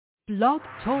Blog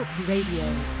Talk Radio.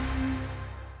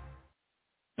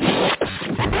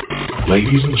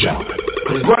 Ladies and gentlemen,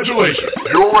 congratulations.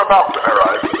 You're about to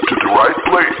arrive to the right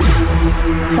place.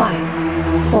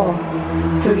 5, 4,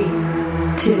 3,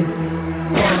 2,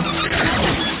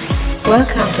 1.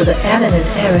 Welcome to the Alan and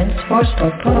Aaron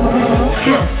Sportsbook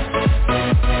Podcast.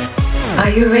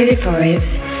 Are you ready for it?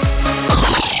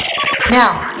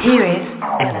 Now, here is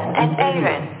Alan and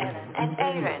Aaron.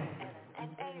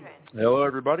 Hello,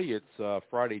 everybody. It's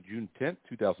Friday, June 10th,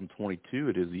 2022.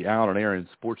 It is the Alan and Aaron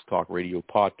Sports Talk Radio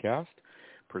Podcast,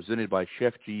 presented by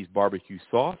Chef G's Barbecue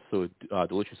Sauce. So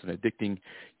delicious and addicting,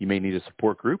 you may need a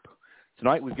support group.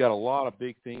 Tonight, we've got a lot of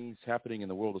big things happening in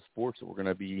the world of sports that we're going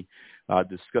to be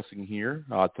discussing here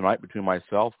tonight between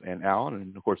myself and Alan,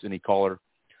 and, of course, any caller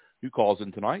who calls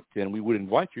in tonight. And we would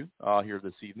invite you here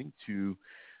this evening to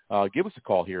give us a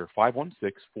call here,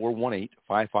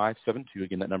 516-418-5572.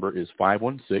 Again, that number is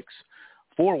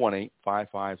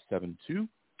 516-418-5572.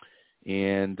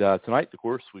 And tonight, of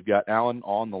course, we've got Alan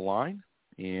on the line.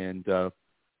 And, of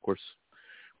course,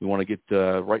 we want to get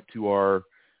right to our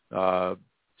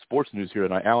sports news here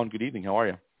tonight. Alan, good evening. How are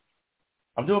you?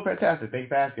 I'm doing fantastic. Thanks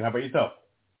for asking. How about yourself?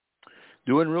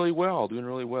 Doing really well.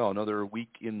 Another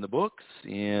week in the books.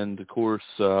 And, of course,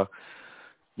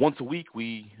 once a week,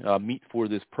 we meet for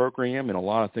this program, and a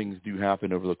lot of things do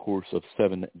happen over the course of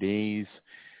 7 days,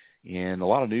 and a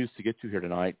lot of news to get to here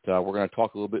tonight. We're going to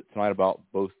talk a little bit tonight about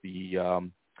both the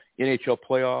NHL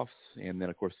playoffs and then,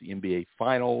 of course, the NBA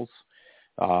finals,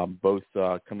 both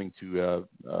coming to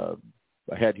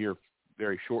a head here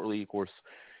very shortly. Of course,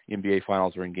 NBA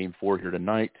finals are in Game 4 here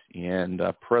tonight, and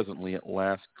presently, at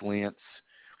last glance,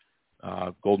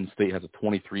 Golden State has a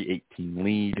 23-18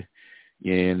 lead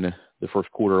in the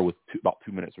first quarter with about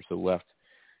 2 minutes or so left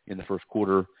in the first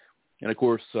quarter. And, of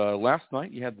course, last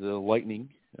night you had the Lightning,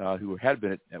 who had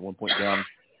been at one point down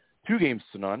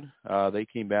 2-0. They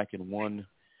came back and won.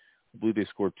 I believe they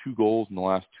scored 2 goals in the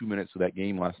last 2 minutes of that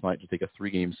game last night to take a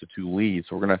 3-2 lead.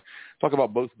 So we're going to talk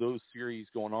about both of those series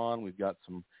going on. We've got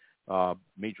some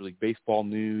Major League Baseball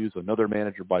news, another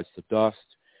manager bites the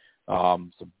dust.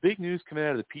 Some big news coming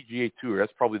out of the PGA Tour.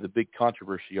 That's probably the big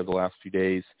controversy of the last few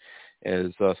days,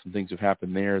 as some things have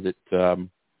happened there that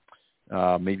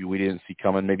maybe we didn't see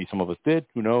coming. Maybe some of us did.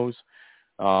 Who knows?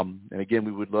 And, again,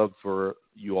 we would love for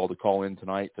you all to call in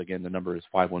tonight. Again, the number is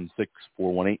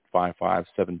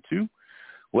 516-418-5572.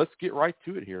 Let's get right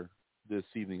to it here this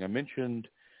evening. I mentioned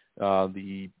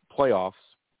the playoffs,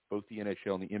 both the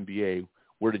NHL and the NBA.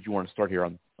 Where did you want to start here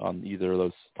on either of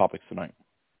those topics tonight?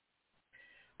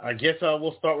 I guess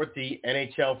we'll start with the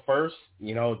NHL first.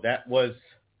 You know, that was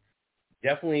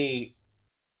definitely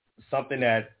something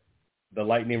that the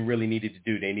Lightning really needed to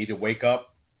do. They needed to wake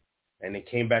up, and they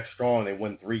came back strong. They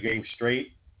won 3 games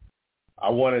straight. I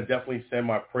want to definitely send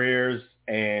my prayers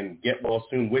and get well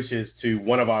soon wishes to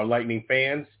one of our Lightning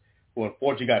fans who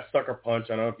unfortunately got sucker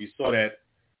punched. I don't know if you saw that.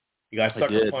 He got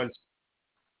sucker punched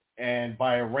and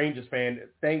by a Rangers fan.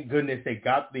 Thank goodness they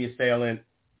got the assailant.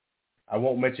 I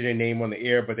won't mention their name on the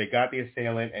air, but they got the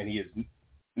assailant, and he is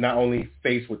not only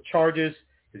faced with charges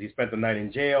because he spent the night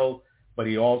in jail, but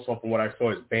he also, from what I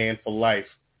saw, is banned for life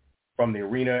from the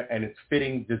arena, and it's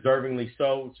fitting, deservingly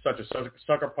so, such a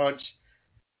sucker punch.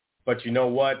 But you know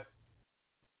what?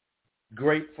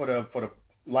 Great for the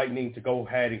Lightning to go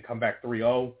ahead and come back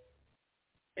 3-0.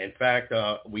 In fact,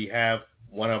 we have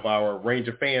one of our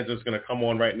Ranger fans that's going to come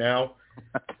on right now.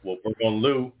 We'll bring on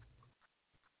Lou.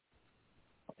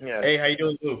 Yeah. Hey, how you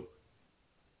doing, Lou?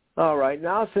 All right.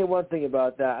 Now, I'll say one thing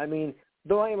about that. I mean,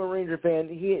 though I am a Ranger fan,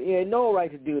 he had no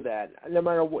right to do that. No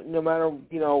matter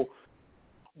you know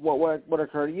what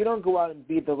occurred. You don't go out and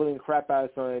beat the living crap out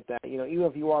of something like that. You know, even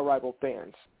if you are rival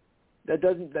fans, that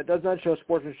does not show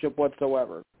sportsmanship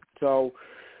whatsoever. So,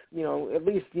 you know, at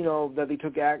least you know that they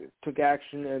took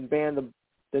action and banned the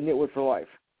nitwit for life.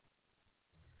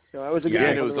 So it was and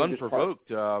it was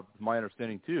unprovoked, my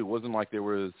understanding, too. It wasn't like there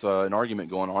was an argument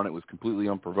going on. It was completely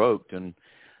unprovoked. And,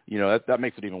 you know, that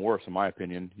makes it even worse, in my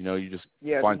opinion. You know, you just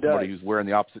find somebody who's wearing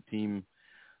the opposite team,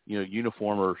 you know,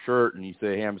 uniform or shirt, and you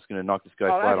say, hey, I'm just going to knock this guy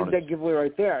flat on it. That's a dead giveaway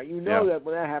right there. You know that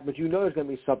when that happens, you know there's going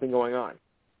to be something going on.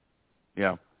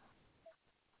 Yeah.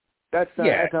 That's not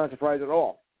a surprise at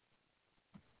all.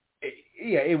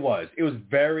 It was. It was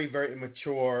very, very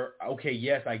immature. Okay,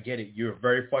 yes, I get it. You're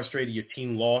very frustrated. Your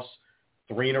team lost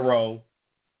 3 in a row,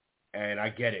 and I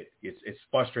get it. It's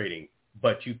frustrating,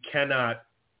 but you cannot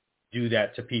do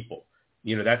that to people.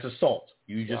 You know, that's assault.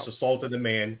 You just assaulted the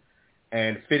man,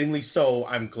 and fittingly so.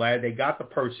 I'm glad they got the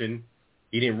person.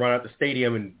 He didn't run out the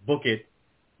stadium and book it.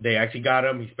 They actually got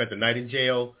him. He spent the night in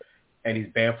jail, and he's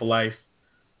banned for life.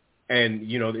 And,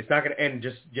 it's not going to end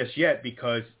just yet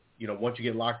because, once you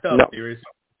get locked up, there is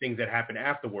things that happen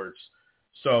afterwards.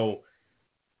 So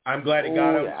I'm glad it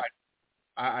got him. Yeah.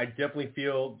 I definitely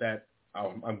feel that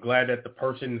I'm glad that the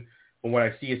person, from what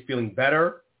I see, is feeling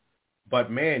better.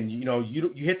 But, man,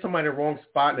 you hit somebody in the wrong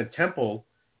spot in the temple,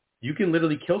 you can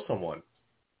literally kill someone.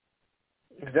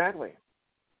 Exactly.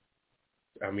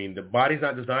 I mean, the body's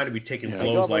not designed to be taking blows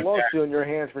you have like a lawsuit in your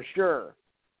hands for sure.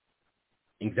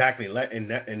 Exactly.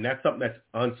 And that's something that's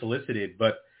unsolicited.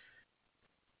 But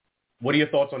what are your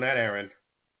thoughts on that, Aaron?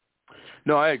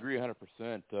 No, I agree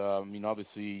 100%. I mean,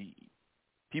 obviously,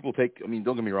 people don't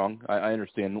get me wrong. I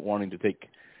understand wanting to take,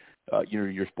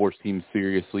 your sports team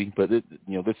seriously, but this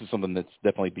is something that's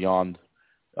definitely beyond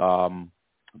the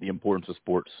importance of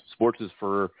sports. Sports is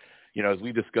for, as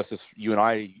we discussed this, you and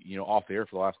I, off air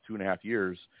for the last 2.5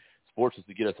 years, sports is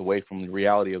to get us away from the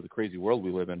reality of the crazy world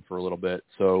we live in for a little bit.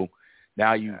 So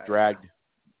now you've dragged,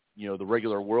 the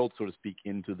regular world, so to speak,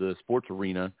 into the sports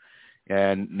arena.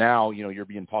 And now, you're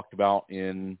being talked about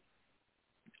in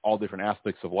all different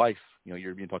aspects of life.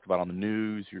 You're being talked about on the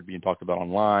news. You're being talked about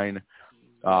online.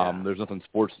 There's nothing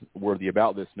sports worthy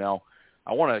about this. Now,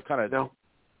 I want to kind of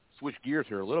switch gears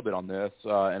here a little bit on this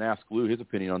and ask Lou his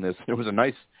opinion on this. There was a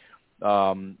nice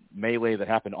melee that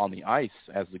happened on the ice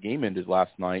as the game ended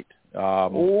last night.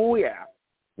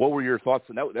 What were your thoughts?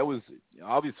 And that was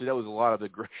obviously that was a lot of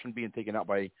aggression being taken out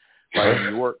by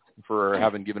New York for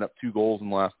having given up 2 goals in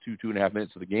the last 2.5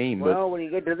 minutes of the game. Well, when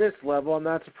you get to this level, I'm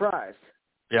not surprised.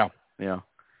 Yeah. Bound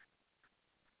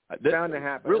to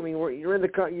happen. I mean, you're in the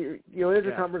in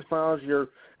the conference finals. You're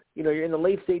in the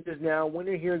late stages now.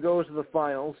 Winner here goes to the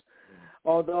finals.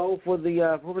 Although for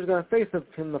the whoever's going to face them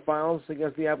in the finals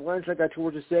against the Avalanche, I got 2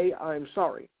 words to say: I'm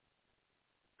sorry.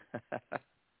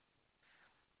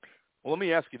 Well, let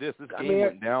me ask you this. This game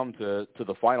went down to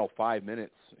the final 5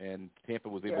 minutes, and Tampa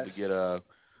was able to get a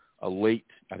late,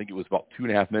 I think it was about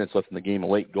 2.5 minutes left in the game, a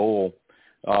late goal.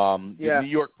 Did New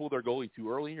York pull their goalie too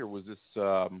early, or was this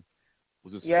the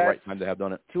right time to have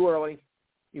done it? Too early.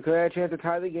 You could have a chance to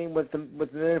tie the game with a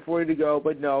minute and 40 to go,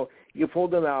 but no, you pulled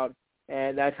them out,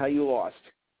 and that's how you lost.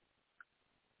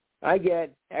 I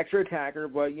get extra attacker,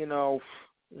 but, they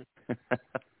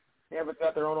haven't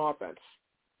got their own offense.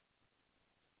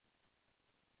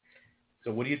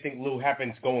 So what do you think, Lou,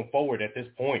 happens going forward at this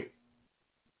point?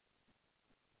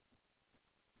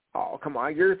 Oh, come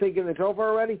on. You're thinking it's over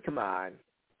already? Come on.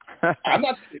 I'm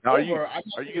not saying are over.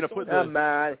 Are you going to put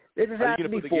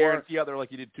the guarantee out there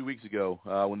like you did 2 weeks ago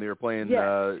when they were playing?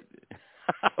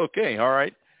 Okay, all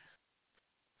right.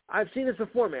 I've seen this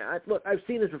before, man. I've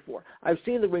seen this before. I've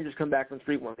seen the Rangers come back from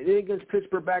 3-1. They did it against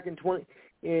Pittsburgh back in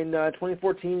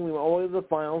 2014. We went all the way to the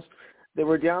finals. They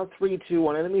were down 3-2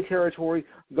 on enemy territory,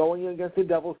 going against the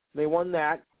Devils. They won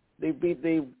that. They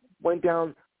went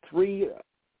down 3-1,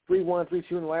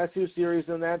 3-2 in the last 2 series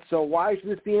on that. So why should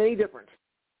this be any different?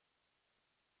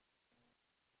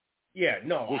 Yeah,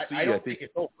 no, we'll I don't think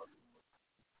it's over.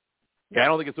 Yeah, I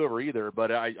don't think it's over either.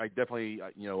 But I definitely,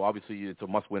 obviously it's a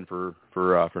must-win for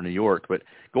New York. But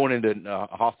going into a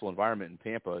hostile environment in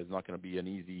Tampa is not going to be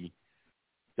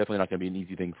definitely not going to be an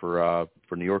easy thing for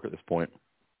New York at this point.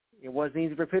 It wasn't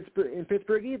easy for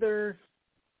Pittsburgh either.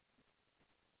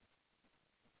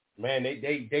 Man,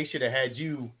 they should have had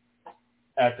you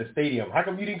at the stadium. How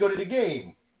come you didn't go to the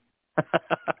game?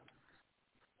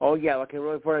 Oh, yeah, looking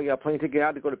really for a plane ticket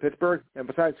out to go to Pittsburgh. And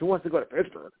besides, who wants to go to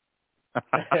Pittsburgh?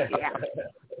 Yeah.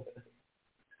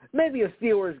 Maybe a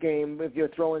Steelers game if you're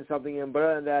throwing something in, but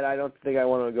other than that, I don't think I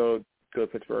want to go to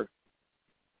Pittsburgh.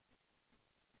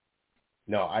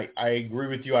 No, I agree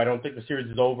with you. I don't think the series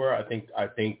is over. I think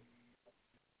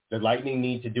the Lightning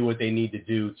need to do what they need to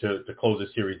do to close the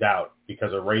series out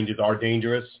because the Rangers are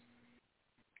dangerous.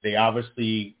 They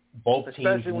obviously both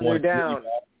especially teams when you're down.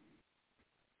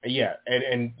 Yeah,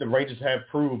 and the Rangers have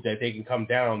proved that they can come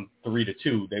down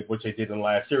 3-2, which they did in the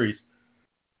last series.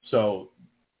 So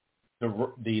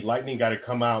the Lightning got to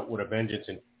come out with a vengeance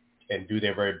and do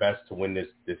their very best to win this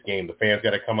game. The fans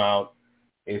got to come out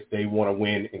if they want to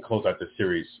win and close out the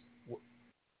series.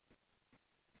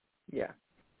 Yeah.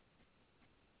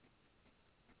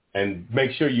 And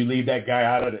make sure you leave that guy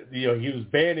out of it. He was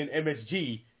banned in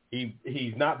MSG.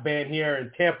 He's not banned here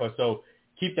in Tampa, so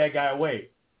keep that guy away.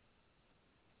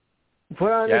 Put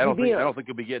on I don't think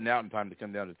he'll be getting out in time to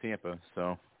come down to Tampa.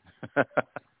 So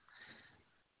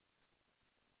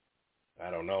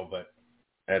I don't know, but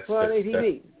that's put on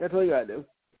ATV. That's all you gotta do.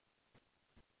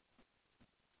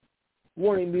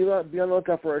 Warning: be on the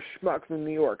lookout for a schmuck from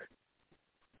New York.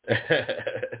 But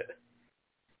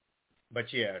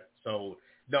yeah, so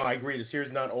no, I agree. The series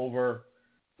is not over.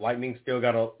 Lightning still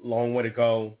got a long way to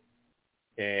go.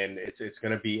 and it's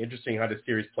going to be interesting how the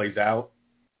series plays out.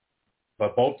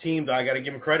 But both teams, I got to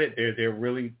give them credit.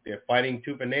 They're fighting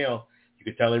tooth and nail. You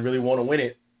can tell they really want to win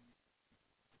it.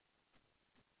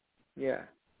 Yeah.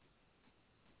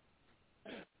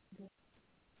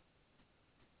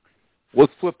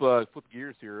 Let's flip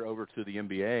gears here over to the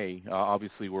NBA.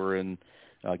 Obviously, we're in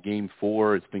Game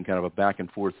 4. It's been kind of a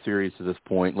back-and-forth series to this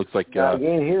point. Looks like game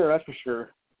here, that's for sure.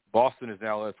 Boston is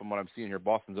now, from what I'm seeing here,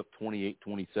 Boston's up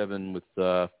 28-27 with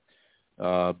about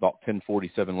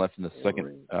 10:47 left in the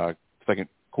second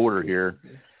quarter here.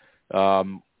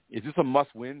 Is this a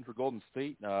must-win for Golden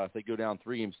State? If they go down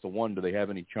 3-1, do they have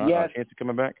any chance of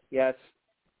coming back? Yes.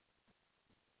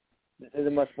 This is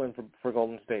a must-win for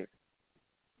Golden State.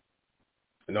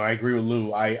 No, I agree with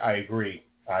Lou. I agree.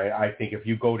 I think if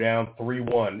you go down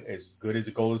 3-1, as good as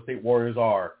the Golden State Warriors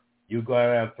are, you go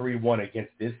down 3-1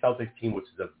 against this Celtics team, which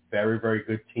is a very, very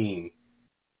good team,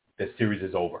 the series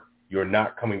is over. You're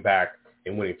not coming back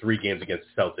and winning 3 games against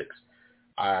the Celtics.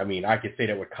 I mean, I can say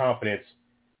that with confidence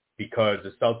because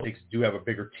the Celtics do have a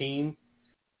bigger team,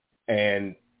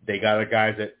 and they got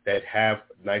guys that have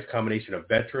a nice combination of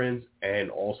veterans and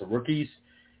also rookies.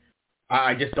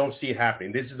 I just don't see it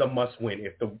happening. This is a must-win.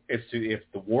 If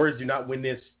the Warriors do not win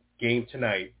this game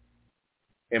tonight,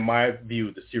 in my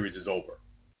view, the series is over.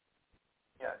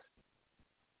 Yes.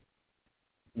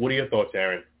 What are your thoughts,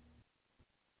 Aaron?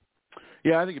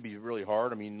 Yeah, I think it'd be really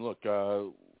hard. I mean, look,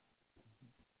 throwing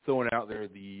out there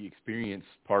the experience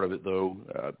part of it, though,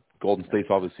 Golden State's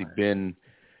obviously been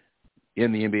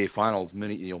in the NBA Finals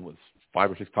many,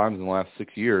 5 or 6 times in the last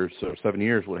 6 years, or 7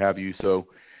 years, what have you. So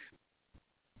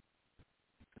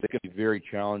it's going to be very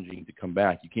challenging to come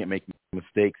back. You can't make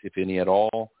mistakes, if any at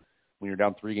all. When you're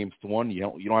down 3-1, you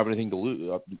don't have anything to lose.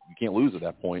 You can't lose at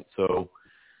that point. So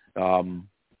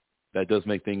that does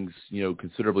make things,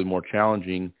 considerably more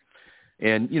challenging.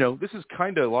 And, this is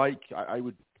kind of like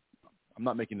I'm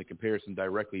not making the comparison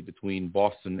directly between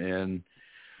Boston and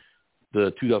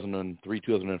the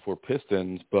 2003-2004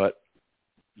 Pistons, but,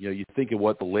 you think of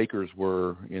what the Lakers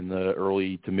were in the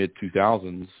early to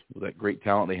mid-2000s with that great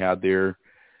talent they had there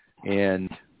and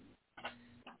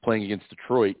playing against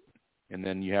Detroit. And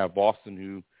then you have Boston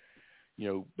who,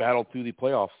 battled through the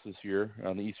playoffs this year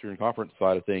on the Eastern Conference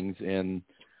side of things, and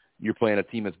you're playing a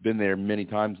team that's been there many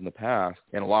times in the past,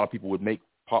 and a lot of people would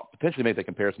potentially make that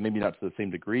comparison, maybe not to the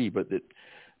same degree, but that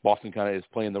Boston kind of is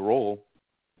playing the role.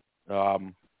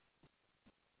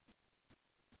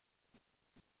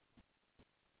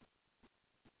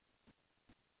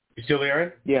 You still there,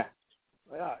 Aaron? Yeah.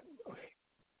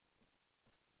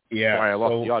 Yeah. Sorry, I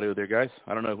lost the audio there, guys.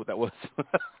 I don't know what that was.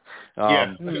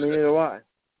 Yeah. Neither do I.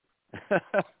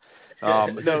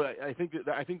 No, I think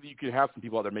that you could have some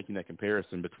people out there making that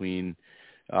comparison between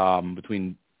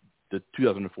the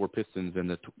 2004 Pistons and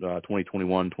the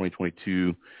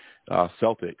 2021-2022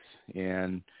 Celtics.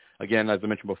 And again, as I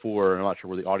mentioned before, I'm not sure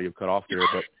where the audio cut off there,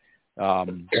 but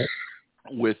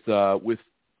with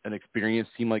an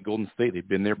experienced team like Golden State, they've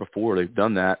been there before. They've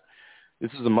done that.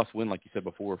 This is a must-win, like you said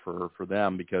before, for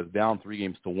them, because down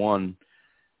 3-1,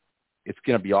 it's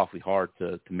going to be awfully hard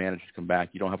to manage to come back.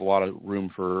 You don't have a lot of room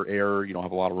for error. You don't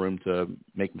have a lot of room to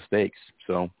make mistakes.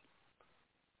 So,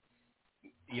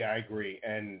 yeah, I agree,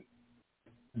 and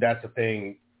that's the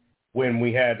thing. When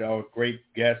we had our great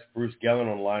guest Bruce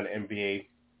Gellin on the line, NBA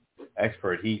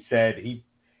expert, he said he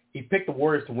picked the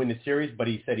Warriors to win the series, but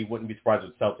he said he wouldn't be surprised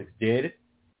if the Celtics did.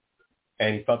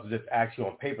 And he felt as if actually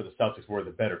on paper the Celtics were the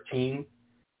better team.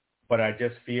 But I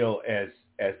just feel as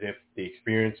if the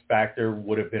experience factor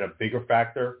would have been a bigger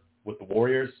factor with the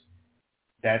Warriors.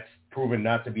 That's proven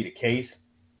not to be the case.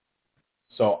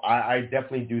 So I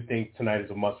definitely do think tonight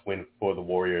is a must-win for the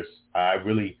Warriors. I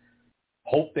really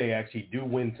hope they actually do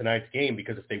win tonight's game,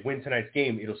 because if they win tonight's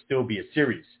game, it'll still be a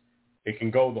series. It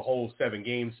can go the whole 7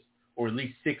 games or at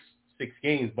least six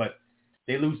games, but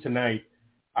they lose tonight,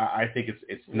 I think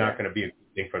it's not going to be a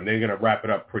good thing for them. They're going to wrap it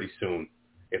up pretty soon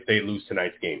if they lose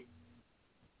tonight's game.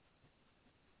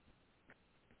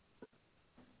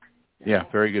 Yeah,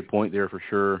 very good point there for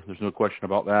sure. There's no question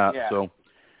about that.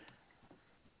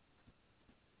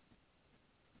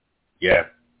 Yeah.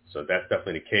 So that's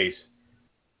definitely the case.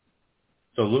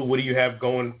 So, Lou, what do you have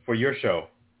going for your show?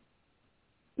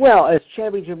 Well, as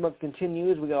championship month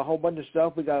continues, we got a whole bunch of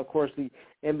stuff. We got, of course, the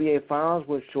NBA Finals,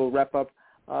 which will wrap up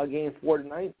Game 4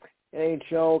 tonight.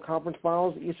 NHL Conference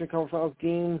Finals, Eastern Conference Finals,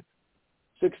 Game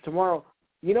 6 tomorrow.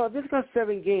 If this got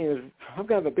 7 games, I'm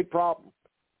going to have a big problem,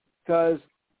 because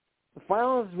the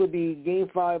Finals would be Game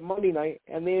 5 Monday night,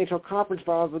 and the NHL Conference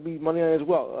Finals would be Monday night as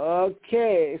well.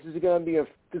 Okay, this is going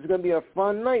to be a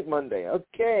fun night Monday.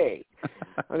 Okay,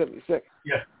 I'm going to be sick.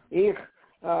 Yeah.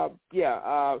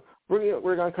 We're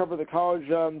going to cover the college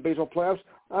baseball playoffs.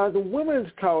 The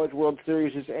Women's College World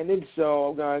Series has ended, so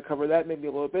I'm going to cover that maybe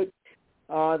a little bit.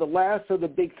 The last of the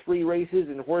big three races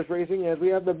in horse racing is we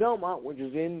have the Belmont, which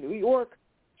is in New York.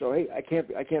 So, hey, I can't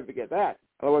forget that.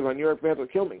 Otherwise, my New York fans will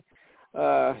kill me.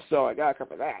 So I got to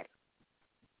cover that.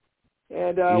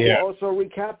 And we'll also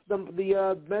recap the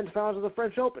men's finals of the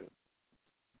French Open.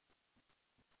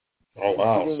 Oh,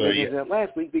 wow. We didn't visit that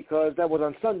last week because that was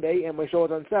on Sunday and my show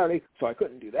was on Saturday, so I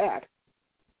couldn't do that.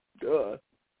 Duh.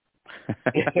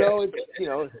 So,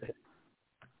 it's,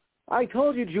 I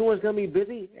told you June was going to be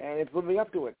busy, and it's living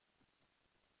up to it.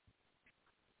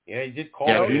 Yeah, you did call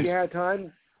So it. if you had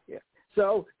time,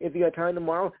 So if you got time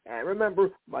tomorrow, and remember,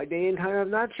 my day and time have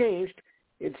not changed.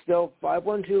 It's still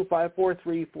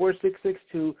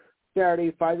 512-543-4662,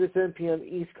 Saturday, 5 to 7 p.m.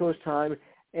 East Coast time,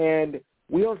 and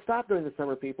we don't stop during the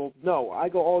summer, people. No, I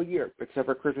go all year, except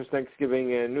for Christmas,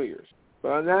 Thanksgiving, and New Year's.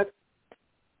 But on that,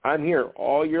 I'm here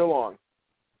all year long.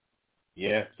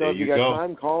 Yeah, so there if you go. got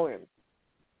time, call in.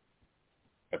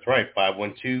 That's right,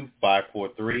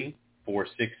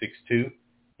 512-543-4662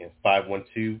 and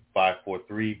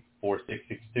 512-543-4662.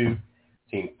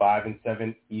 Between 5 and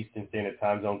 7 Eastern Standard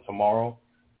Time Zone tomorrow,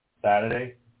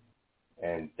 Saturday,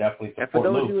 and definitely support And for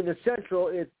those Lou. of you in the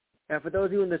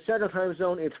Central, Time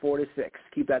Zone, it's 4 to 6.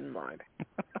 Keep that in mind.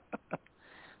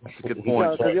 That's a good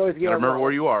point. You always get remember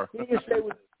where you are. You just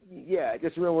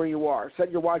just remember where you are.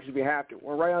 Set your watch if you have to,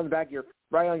 or right on the back of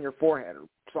right on your forehead or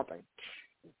something.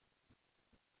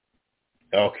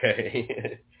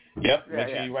 Okay. Yep. Make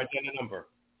sure you write down the number.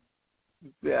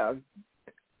 Yeah.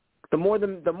 The more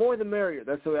the merrier.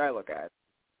 That's the way I look at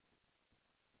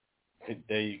it.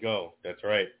 There you go. That's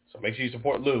right. So make sure you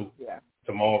support Lou. Yeah.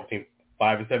 Tomorrow between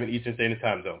 5 and 7 Eastern Standard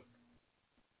Time Zone.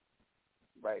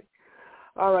 Right.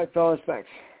 All right, fellas. Thanks.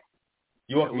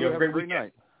 You're welcome. You have a great weekend.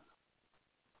 Night.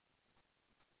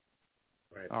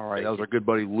 Right. All right. That was our good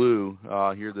buddy Lou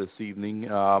here this evening.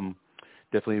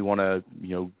 Definitely want to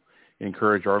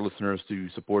encourage our listeners to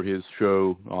support his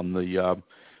show on the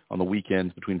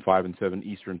weekends between 5 and 7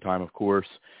 Eastern time, of course.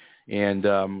 And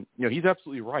he's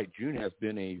absolutely right. June has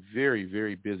been a very,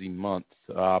 very busy month.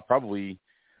 Probably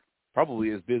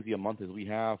as busy a month as we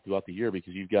have throughout the year,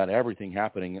 because you've got everything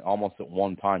happening almost at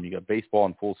one time. You got baseball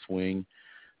in full swing.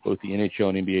 Both the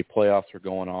NHL and NBA playoffs are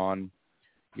going on.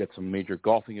 You got some major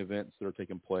golfing events that are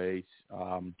taking place.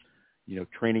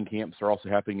 Training camps are also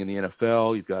happening in the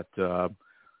NFL. You've got some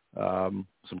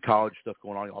college stuff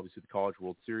going on. Obviously, the College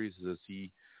World Series, as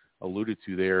he alluded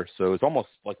to there. So it's almost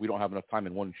like we don't have enough time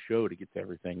in one show to get to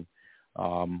everything,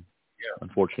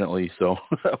 unfortunately. So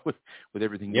with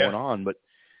everything going on. But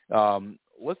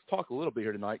let's talk a little bit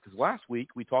here tonight, because last week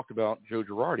we talked about Joe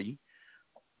Girardi,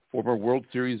 former World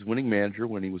Series winning manager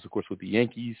when he was, of course, with the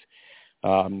Yankees,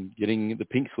 getting the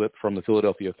pink slip from the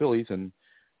Philadelphia Phillies. And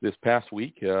this past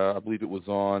week, I believe it was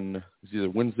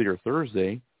either Wednesday or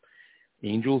Thursday,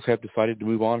 Angels have decided to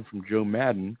move on from Joe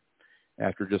Maddon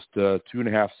after just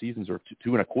 2.5 seasons, or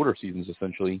 2.25 seasons,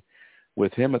 essentially,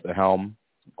 with him at the helm.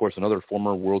 Of course, another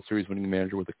former World Series winning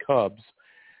manager with the Cubs.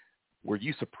 Were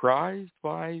you surprised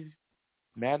by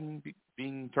Maddon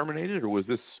being terminated, or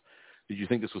did you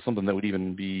think this was something that would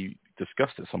even be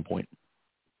discussed at some point?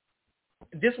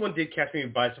 This one did catch me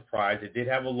by surprise. It did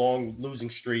have a long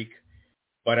losing streak,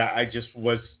 but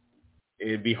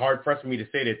it'd be hard pressed for me to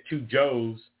say that two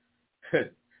Joes,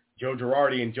 Joe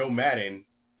Girardi and Joe Maddon,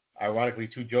 ironically,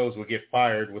 two Joes will get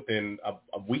fired within a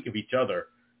week of each other.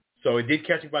 So it did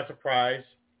catch me by surprise,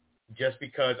 just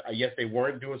because, yes, they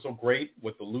weren't doing so great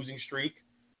with the losing streak.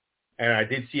 And I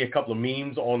did see a couple of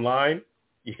memes online,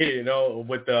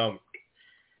 with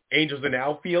Angels in the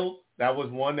outfield. That was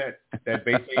one that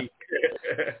basically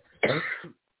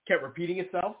kept repeating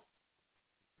itself.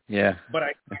 Yeah. But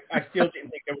I still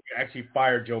didn't think they would actually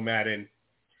fire Joe Maddon.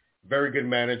 Very good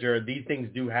manager. These things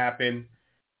do happen.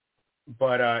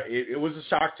 But it was a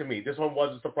shock to me. This one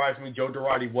was a surprise to me. Joe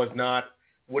Girardi was not.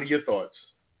 What are your thoughts?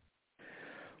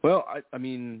 Well, I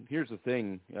mean, here's the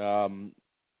thing. You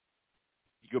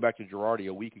go back to Girardi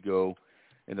a week ago,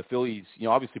 and the Phillies,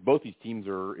 obviously both these teams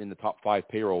are in the top 5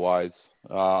 payroll-wise.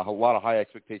 A lot of high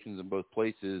expectations in both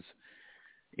places.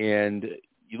 And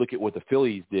you look at what the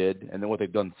Phillies did, and then what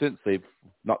they've done since. They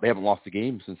haven't lost a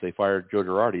game since they fired Joe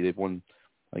Girardi. They've won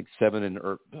like 7 in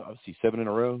a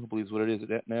row, I believe is what it is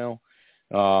at now.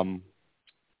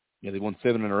 They won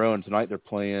 7 in a row, and tonight they're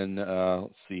playing.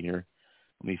 Let's see here.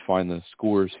 Let me find the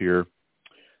scores here.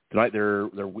 Tonight they're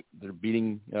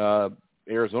beating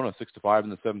Arizona 6-5 in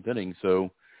the 7th inning, so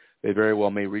they very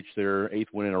well may reach their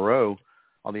 8th win in a row.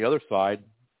 On the other side,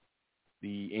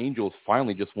 the Angels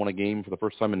finally just won a game for the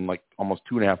first time in like almost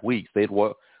 2.5 weeks. They had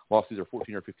lost either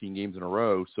 14 or 15 games in a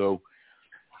row. So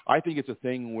I think it's a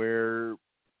thing where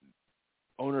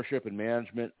ownership and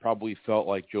management probably felt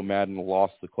like Joe Maddon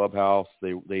lost the clubhouse.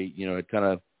 They had kind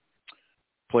of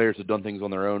players had done things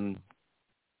on their own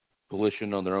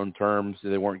volition, on their own terms.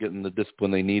 They weren't getting the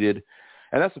discipline they needed.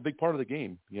 And that's a big part of the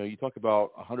game. You talk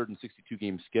about 162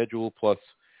 game schedule plus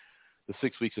the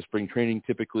 6 weeks of spring training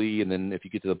typically. And then if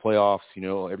you get to the playoffs,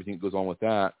 everything that goes on with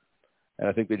that. And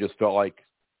I think they just felt like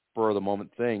spur of the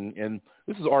moment thing. And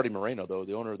this is Artie Moreno, though,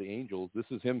 the owner of the Angels. This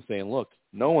is him saying, look,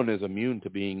 no one is immune to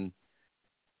being,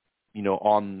 not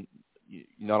on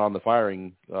the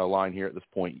firing line here at this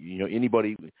point.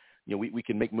 Anybody, we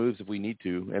can make moves if we need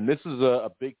to. And this is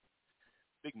a big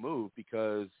move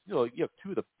because, you have two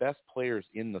of the best players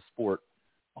in the sport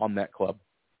on that club.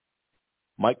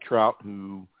 Mike Trout,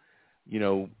 who,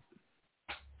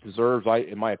 deserves,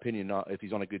 in my opinion, if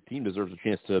he's on a good team, deserves a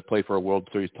chance to play for a World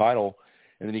Series title.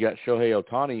 And then you got Shohei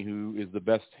Ohtani, who is the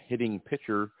best hitting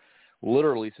pitcher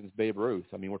literally since Babe Ruth.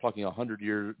 I mean, we're talking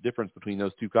 100-year difference between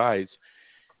those two guys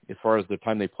as far as the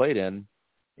time they played in.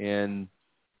 And,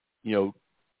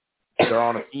 they're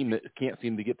on a team that can't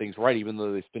seem to get things right, even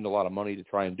though they spend a lot of money to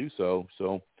try and do so.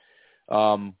 So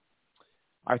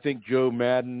I think Joe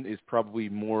Maddon is probably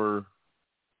more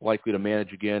likely to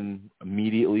manage again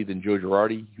immediately than Joe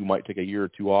Girardi, who might take a year or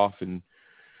two off and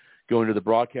go into the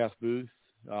broadcast booth.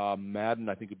 Maddon,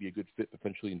 I think, would be a good fit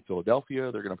potentially in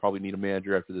Philadelphia. They're going to probably need a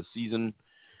manager after this season.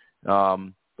 But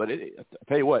I'll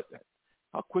tell you what,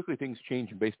 how quickly things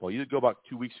change in baseball. You go back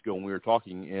 2 weeks ago when we were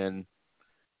talking, and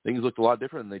things looked a lot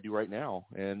different than they do right now.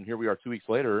 And here we are 2 weeks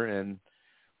later, and,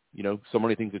 so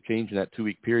many things have changed in that 2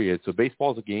 week period. So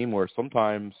baseball is a game where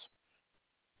sometimes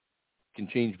can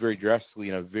change very drastically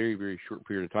in a very, very short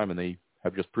period of time, and they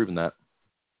have just proven that.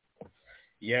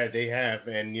 Yeah, they have.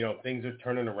 And, things are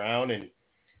turning around. And,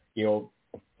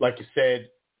 like you said,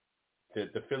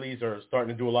 the Phillies are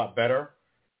starting to do a lot better,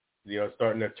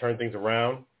 starting to turn things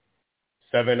around.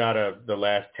 7 out of the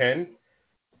last 10.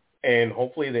 And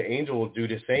hopefully the Angels will do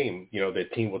the same. The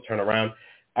team will turn around.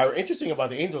 Interesting about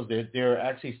the Angels, they're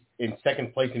actually in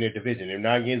second place in their division. They're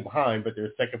 9 games behind, but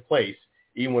they're second place,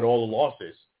 even with all the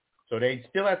losses. So they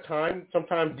still have time.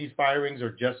 Sometimes these firings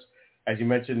are just, as you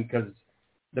mentioned, because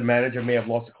the manager may have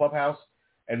lost the clubhouse,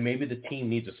 and maybe the team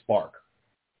needs a spark.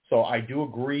 So I do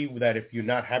agree that if you're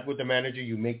not happy with the manager,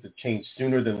 you make the change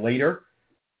sooner than later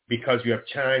because you have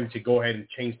time to go ahead and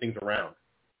change things around.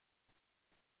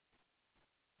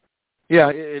 Yeah,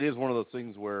 it is one of those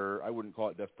things where I wouldn't call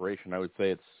it desperation. I would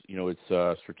say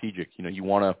it's strategic. You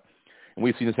want to, and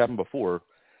we've seen this happen before.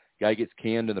 Guy gets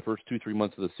canned in the first 2-3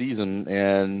 months of the season,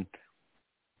 and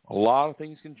a lot of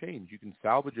things can change. You can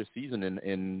salvage a season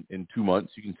in 2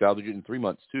 months. You can salvage it in 3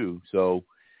 months too. So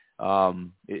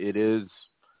it is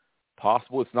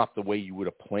possible. It's not the way you would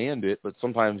have planned it, but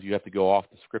sometimes you have to go off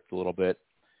the script a little bit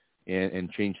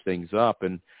and change things up.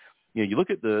 And you look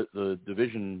at the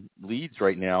division leads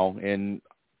right now, and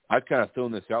I've kind of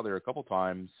thrown this out there a couple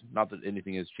times. Not that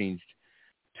anything has changed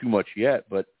too much yet,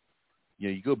 but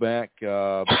you go back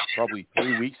probably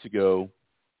 3 weeks ago,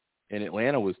 and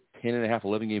Atlanta was 10.5,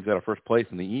 11 games out of first place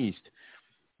in the East.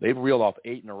 They've reeled off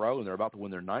 8 in a row, and they're about to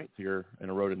win their 9th here in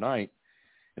a row tonight.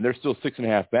 And they're still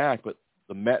 6.5 back, but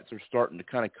the Mets are starting to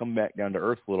kind of come back down to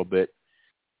earth a little bit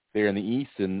there in the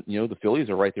East. And, the Phillies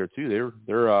are right there too.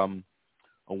 They're a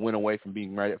win away from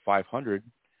being right at 500.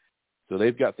 So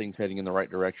they've got things heading in the right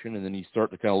direction. And then you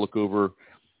start to kind of look over.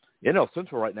 NL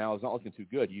Central right now is not looking too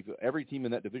good. Every team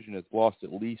in that division has lost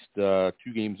at least 2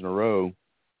 games in a row.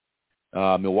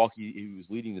 Milwaukee, who's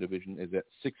leading the division, is at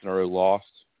 6 in a row lost.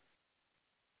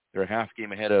 They're a half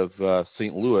game ahead of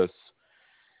St. Louis.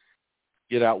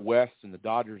 Get out west, and the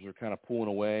Dodgers are kind of pulling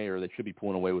away, or they should be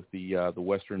pulling away with the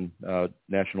Western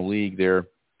National League there.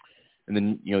 And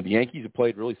then, the Yankees have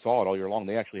played really solid all year long.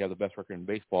 They actually have the best record in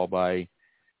baseball by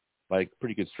a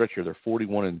pretty good stretch here. They're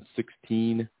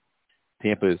 41-16.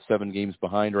 Tampa is 7 games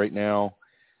behind right now.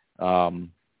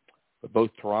 But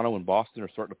both Toronto and Boston are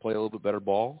starting to play a little bit better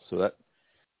ball, so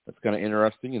that's kind of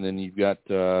interesting. And then you've got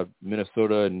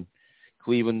Minnesota and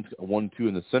Cleveland 1-2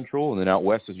 in the Central, and then out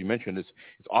west, as you mentioned, it's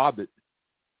odd that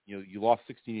you lost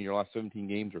 16 in your last 17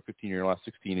 games or 15 in your last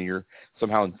 16, and you're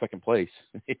somehow in second place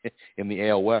in the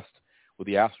AL West with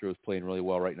the Astros playing really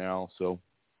well right now. So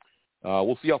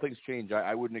we'll see how things change.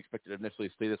 I wouldn't expect it to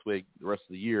necessarily stay this way the rest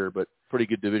of the year, but pretty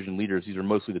good division leaders. These are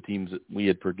mostly the teams that we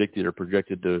had predicted or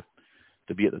projected to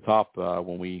be at the top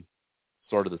when we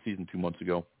started the season 2 months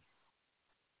ago.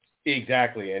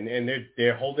 Exactly, and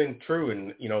they're holding true,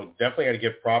 and definitely got to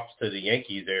give props to the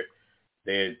Yankees.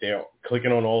 They're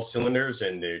clicking on all cylinders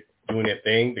and they're doing their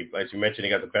thing. As you mentioned, they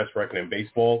got the best record in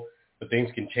baseball. But things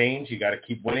can change. You got to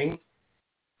keep winning.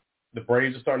 The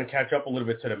Braves are starting to catch up a little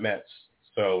bit to the Mets,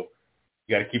 so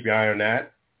you got to keep your eye on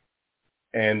that.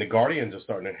 And the Guardians are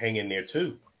starting to hang in there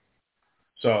too.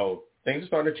 So things are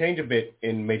starting to change a bit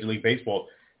in Major League Baseball.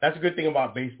 That's a good thing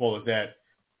about baseball is that,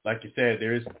 like you said,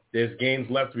 there's games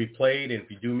left to be played, and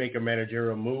if you do make a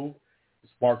managerial move, it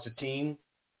sparks a team,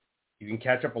 you can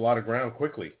catch up a lot of ground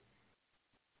quickly.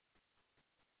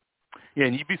 Yeah,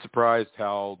 and you'd be surprised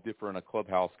how different a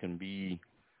clubhouse can be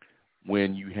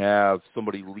when you have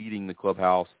somebody leading the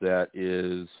clubhouse that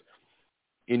is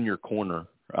in your corner.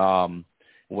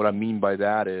 What I mean by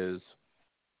that is,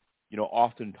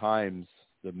 oftentimes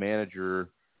the manager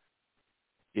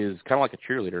is kind of like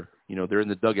a cheerleader. They're in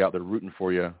the dugout, they're rooting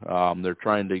for you. They're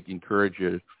trying to encourage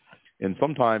you. And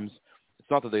sometimes it's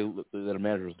not that that a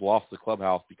manager has lost the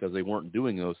clubhouse because they weren't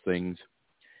doing those things.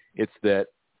 It's that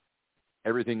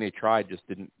everything they tried just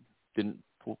didn't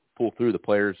pull through. The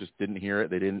players just didn't hear it.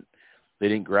 They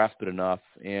didn't grasp it enough.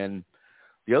 And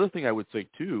the other thing I would say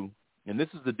too, and this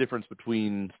is the difference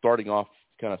between starting off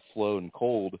kind of slow and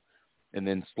cold and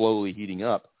then slowly heating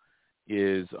up,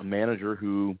 is a manager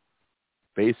who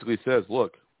basically says,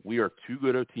 look, we are too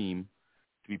good a team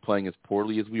to be playing as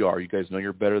poorly as we are. You guys know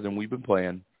you're better than we've been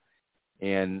playing.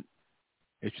 And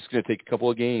it's just going to take a couple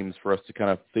of games for us to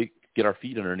kind of get our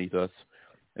feet underneath us.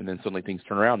 And then suddenly things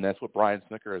turn around. And that's what Brian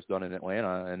Snitker has done in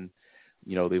Atlanta. And,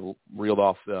 they've reeled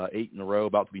off 8 in a row,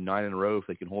 about to be 9 in a row. If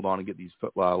they can hold on and get these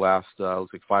last,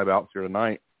 looks like 5 outs here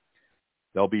tonight,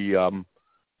 they'll be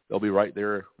right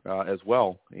there as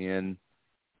well. And,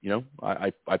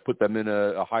 I put them in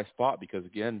a high spot because,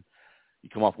 again, you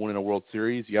come off winning a World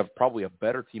Series. You have probably a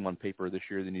better team on paper this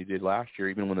year than you did last year,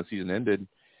 even when the season ended.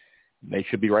 They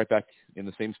should be right back in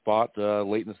the same spot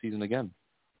late in the season again.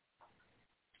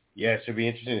 Yeah, it should be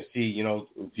interesting to see.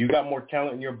 If you got more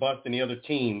talent in your bust than the other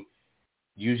team,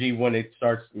 usually when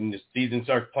the season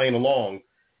starts playing along,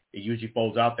 it usually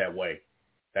folds out that way.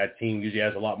 That team usually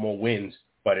has a lot more wins,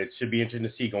 but it should be interesting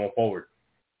to see going forward.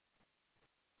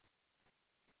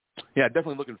 Yeah,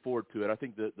 definitely looking forward to it. I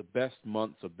think the best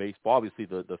months of baseball, obviously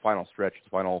the final stretch, the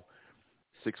final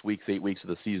 6 weeks, 8 weeks of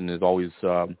the season is always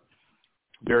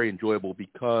very enjoyable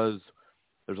because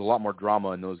there's a lot more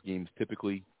drama in those games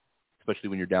typically, especially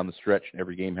when you're down the stretch and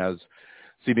every game has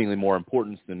seemingly more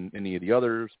importance than any of the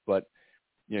others. But,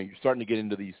 you're starting to get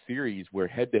into these series where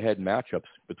head-to-head matchups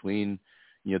between,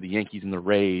 the Yankees and the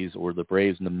Rays or the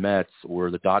Braves and the Mets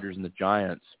or the Dodgers and the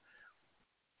Giants,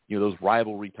 those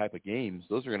rivalry type of games,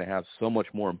 those are going to have so much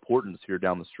more importance here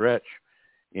down the stretch.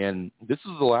 And this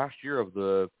is the last year of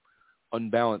the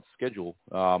unbalanced schedule.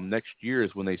 Next year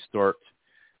is when they start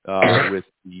with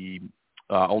the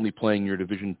only playing your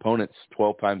division opponents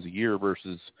 12 times a year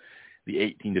versus the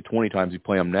 18 to 20 times you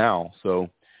play them now. So,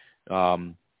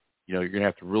 you're going to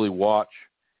have to really watch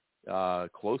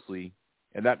closely.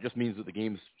 And that just means that the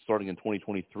games starting in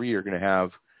 2023 are going to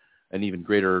have an even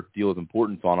greater deal of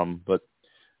importance on them. But,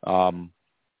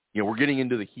 we're getting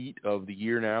into the heat of the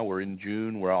year now. We're in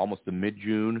June. We're almost to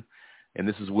mid-June. And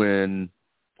this is when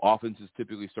offenses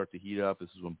typically start to heat up. This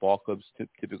is when ball clubs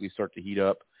typically start to heat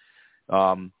up.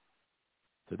 To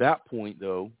that point,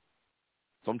 though,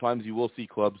 sometimes you will see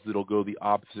clubs that will go the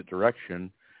opposite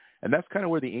direction. And that's kind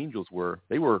of where the Angels were.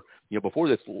 They were, before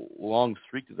this long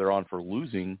streak that they're on for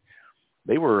losing,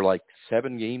 they were like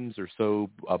 7 games or so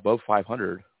above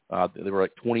 500. They were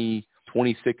like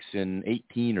 26 and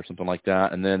 18 or something like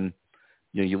that. And then,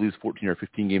 you lose 14 or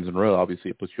 15 games in a row.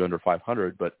 Obviously, it puts you under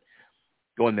 500, but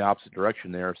going the opposite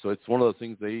direction there. So it's one of those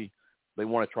things they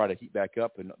want to try to heat back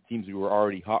up, and teams who are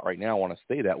already hot right now want to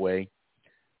stay that way.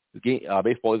 The game,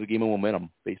 baseball is a game of momentum.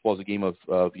 Baseball is a game of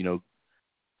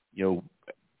you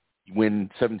win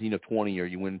 17 of 20 or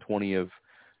you win 20 of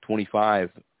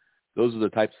 25. Those are the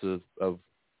types of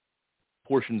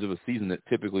portions of a season that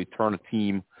typically turn a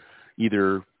team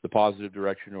either the positive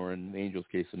direction or, in the Angels'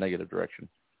 case, the negative direction.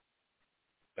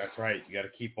 That's right. You got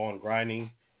to keep on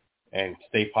grinding and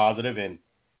stay positive, and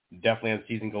definitely as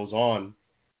the season goes on,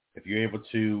 if you're able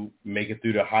to make it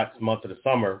through the hot month of the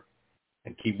summer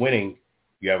and keep winning,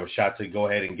 you have a shot to go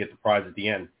ahead and get the prize at the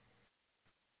end.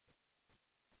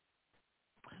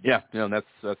 Yeah, that's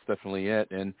definitely it.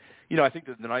 And, I think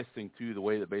that the nice thing, too, the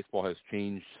way that baseball has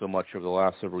changed so much over the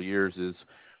last several years is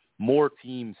more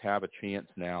teams have a chance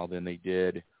now than they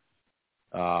did,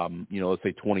 let's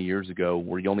say 20 years ago,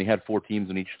 where you only had 4 teams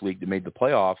in each league that made the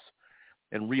playoffs.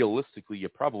 And realistically, you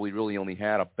probably really only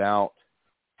had about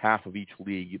half of each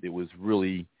league that was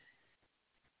really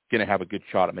going to have a good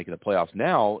shot at making the playoffs.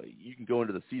 Now, you can go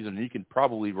into the season and you can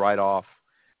probably write off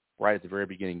right at the very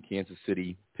beginning, Kansas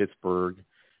City, Pittsburgh,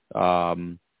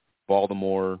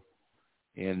 Baltimore,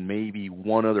 and maybe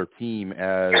one other team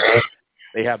as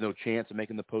they have no chance of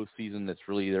making the postseason. That's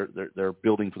really they're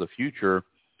building for the future.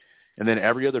 And then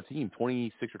every other team,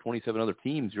 26 or 27 other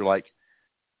teams, you're like,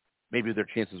 maybe their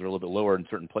chances are a little bit lower in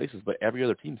certain places, but every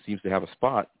other team seems to have a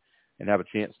spot and have a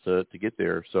chance to get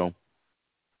there. So,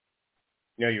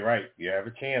 yeah, you're right. You have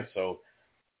a chance. So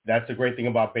that's the great thing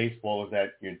about baseball is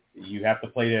that you have to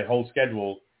play that whole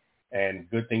schedule. And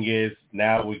good thing is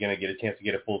now we're going to get a chance to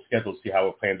get a full schedule, see how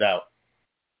it plans out.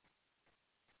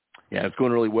 Yeah, it's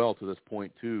going really well to this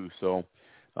point too. So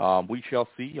we shall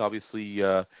see. Obviously,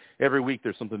 every week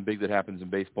there's something big that happens in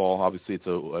baseball. Obviously, it's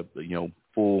a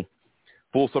full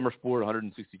summer sport,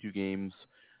 162 games.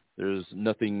 There's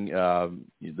nothing.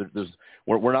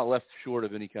 We're not left short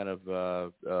of any kind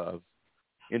of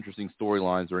interesting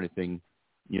storylines or anything,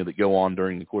 that go on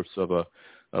during the course of a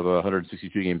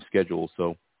 162 game schedule.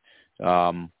 So,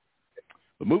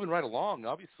 but moving right along,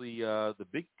 obviously, the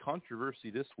big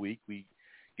controversy this week, we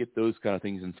get those kind of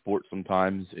things in sports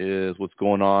sometimes, is what's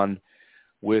going on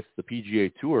with the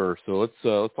PGA Tour. So let's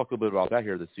talk a little bit about that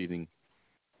here this evening.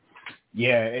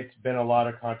 Yeah, it's been a lot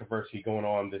of controversy going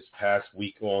on this past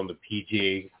week on the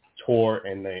PGA Tour,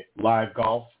 and the live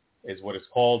golf is what it's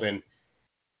called. And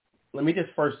let me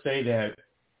just first say that,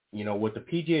 what the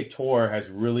PGA Tour has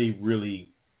really, really,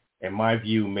 in my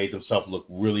view, made themselves look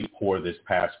really poor this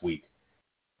past week.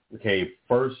 Okay,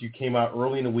 first you came out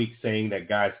early in the week saying that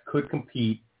guys could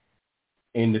compete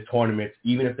in the tournaments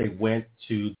even if they went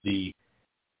to the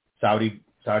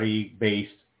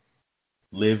Saudi-based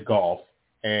LIV Golf,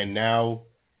 and now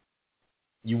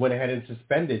you went ahead and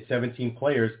suspended 17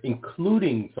 players,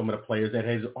 including some of the players that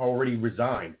has already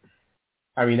resigned.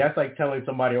 I mean, that's like telling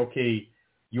somebody, okay,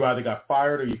 you either got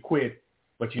fired or you quit,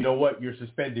 but you know what? You're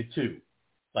suspended too.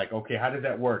 Like, okay, how does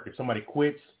that work? If somebody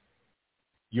quits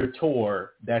your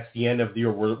tour, that's the end of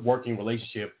your working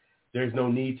relationship. There's no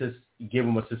need to give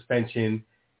them a suspension,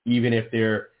 even if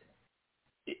they're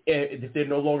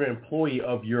no longer an employee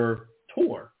of your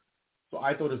tour. So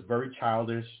I thought it was very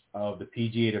childish of the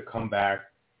PGA to come back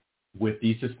with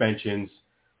these suspensions.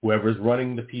 Whoever's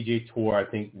running the PGA Tour, I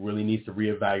think, really needs to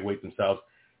reevaluate themselves.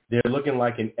 They're looking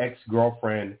like an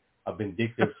ex-girlfriend, a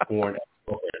vindictive, scorned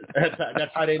ex-girlfriend.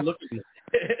 That's how they look.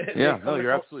 Yeah, no,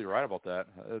 you're absolutely right about that.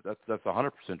 That's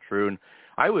 100% true. And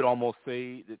I would almost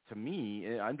say that, to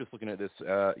me, I'm just looking at this,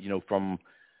 from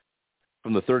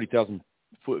the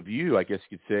 30,000-foot view, I guess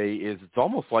you could say, is it's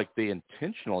almost like they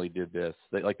intentionally did this.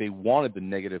 They wanted the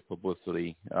negative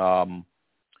publicity. Why?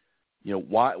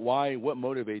 What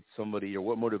motivates somebody, or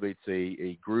what motivates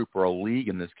a group or a league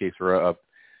in this case, or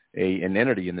an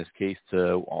entity in this case,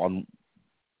 to on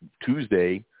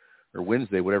Tuesday or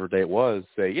Wednesday, whatever day it was,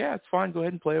 say, yeah, it's fine, go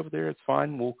ahead and play over there, it's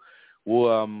fine, we'll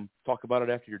talk about it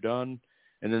after you're done,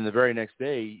 and then the very next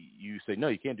day you say, no,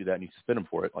 you can't do that, and you suspend them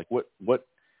for it. Like, where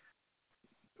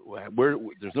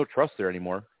there's no trust there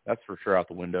anymore. That's for sure out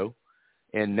the window.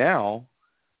 And now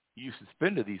you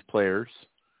suspended these players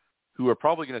who are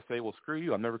probably going to say, well, screw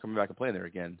you, I'm never coming back and playing there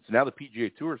again. So now the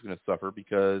PGA Tour is going to suffer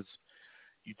because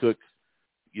you took,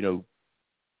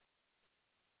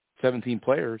 17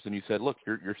 players and you said, look,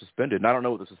 you're suspended. And I don't know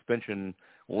what the suspension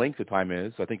length of time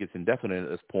is. I think it's indefinite at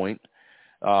this point.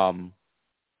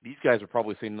 These guys are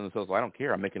probably saying to themselves, well, I don't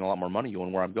care. I'm making a lot more money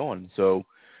going where I'm going. So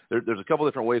there's a couple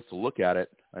different ways to look at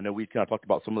it. I know we kind of talked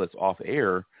about some of this off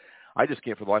air. I just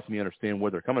can't for the life of me understand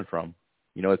where they're coming from.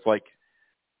 It's like,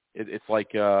 kind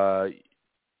of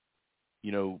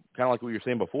like what you were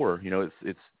saying before.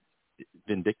 It's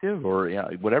vindictive, or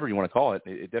whatever you want to call it.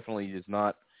 It definitely is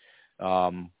not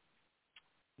on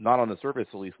the surface,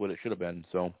 at least, what it should have been.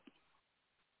 So,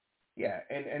 yeah,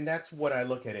 and that's what I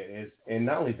look at it is, and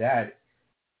not only that,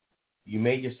 you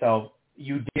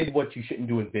did what you shouldn't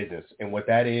do in business, and what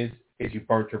that is you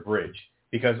burnt your bridge.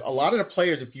 Because a lot of the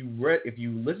players, if you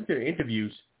listen to their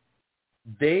interviews,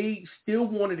 they still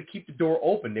wanted to keep the door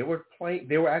open. They were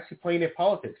actually playing their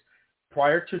politics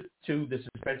prior to the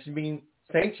suspension being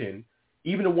sanctioned.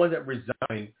 Even the ones that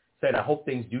resigned said, I hope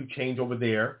things do change over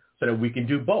there so that we can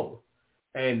do both.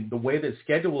 And the way the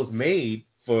schedule is made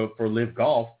for LIV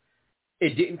Golf,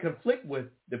 it didn't conflict with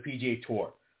the PGA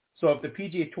Tour. So if the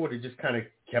PGA Tour had just kind of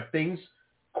kept things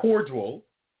cordial,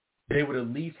 they would at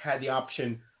least had the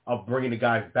option of bringing the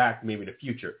guys back maybe in the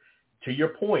future. To your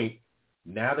point,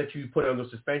 now that you put on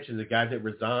those suspensions, the guys that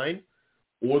resign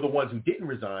or the ones who didn't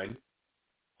resign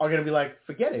are going to be like,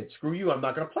 forget it, screw you, I'm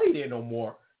not going to play there no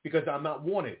more because I'm not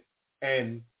wanted.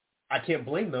 And I can't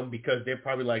blame them because they're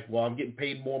probably like, well, I'm getting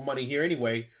paid more money here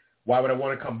anyway. Why would I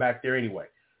want to come back there anyway?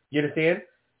 You understand?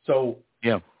 So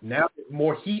Yeah. Now there's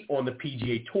more heat on the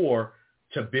PGA Tour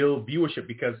to build viewership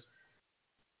because,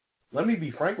 let me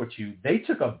be frank with you, they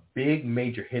took a big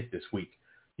major hit this week.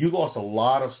 You lost a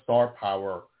lot of star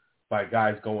power by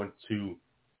guys going to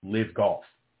LIV Golf.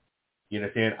 You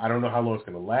understand? I don't know how long it's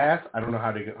going to last. I don't know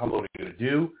how long they're going to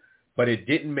do, but it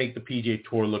didn't make the PGA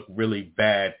Tour look really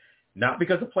bad, not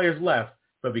because the players left,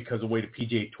 but because of the way the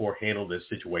PGA Tour handled this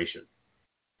situation.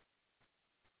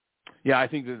 Yeah, I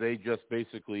think that they just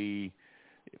basically,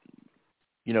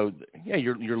 you're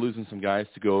losing some guys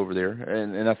to go over there,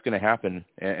 and that's going to happen.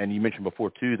 And you mentioned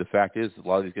before, too, the fact is a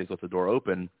lot of these guys left the door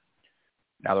open.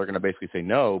 Now they're going to basically say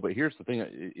no, but here's the thing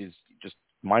that is just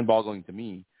mind-boggling to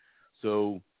me.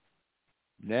 So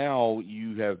now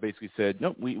you have basically said,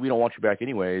 no, we don't want you back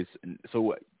anyways. And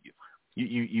so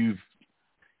you've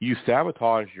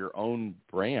sabotaged your own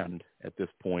brand at this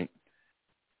point.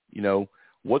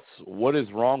 What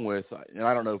is wrong with, and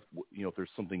I don't know if there's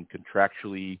something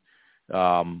contractually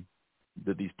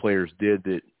that these players did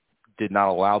that did not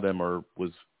allow them or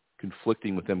was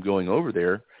conflicting with them going over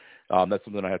there. That's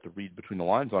something I have to read between the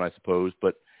lines on, I suppose.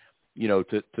 But,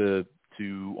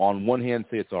 to on one hand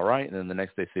say it's all right, and then the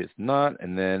next day say it's not,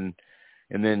 and then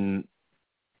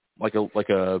like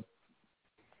a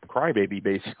crybaby,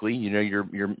 basically,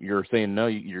 you're saying no,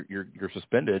 you're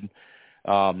suspended.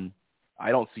 I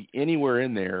don't see anywhere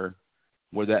in there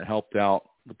where that helped out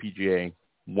the PGA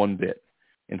one bit.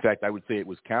 In fact, I would say it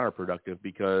was counterproductive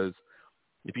because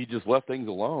if you just left things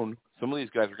alone, some of these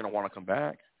guys are going to want to come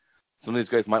back. Some of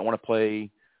these guys might want to play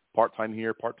part-time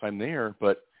here, part-time there.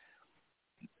 But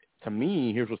to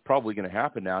me, here's what's probably going to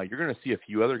happen now. You're going to see a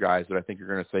few other guys that I think are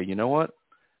going to say, you know what,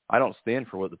 I don't stand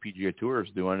for what the PGA Tour is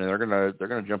doing, and they're going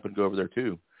to jump and go over there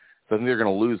too. So I think they're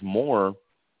going to lose more.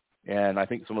 And I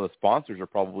think some of the sponsors are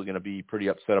probably going to be pretty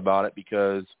upset about it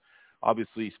because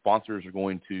obviously sponsors are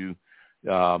going to,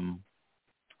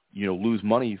 lose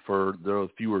money for the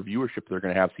fewer viewership they're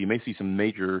going to have. So you may see some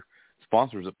major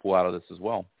sponsors that pull out of this as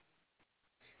well.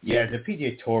 Yeah, the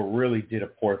PGA Tour really did a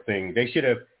poor thing. They should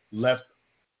have left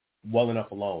well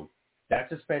enough alone. That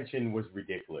suspension was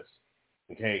ridiculous.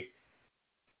 Okay?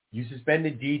 You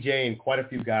suspended DJ and quite a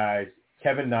few guys.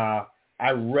 Kevin Na,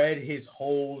 I read his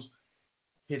whole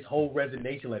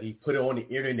resignation letter. He put it on the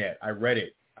internet. I read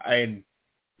it. And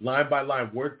line by line,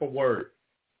 word for word.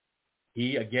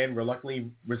 He, again,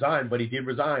 reluctantly resigned, but he did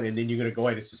resign, and then you're going to go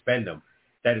ahead and suspend him.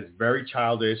 That is very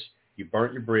childish. You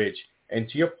burnt your bridge. And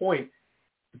to your point,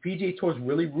 the PGA Tour is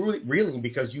really reeling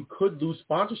because you could lose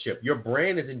sponsorship. Your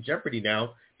brand is in jeopardy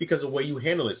now because of the way you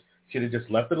handle it. You should have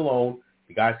just left it alone.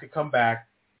 The guys could come back,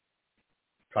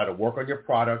 try to work on your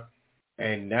product,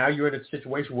 and now you're in a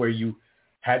situation where you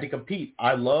had to compete.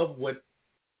 I love what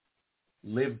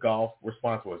LIV Golf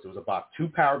response was. It was about 2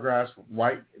 paragraphs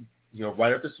right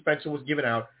after suspension was given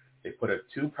out. They put a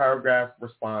 2-paragraph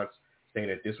response saying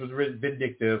that this was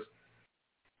vindictive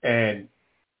and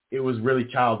it was really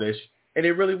childish, and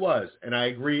it really was. And I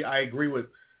agree with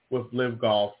LIV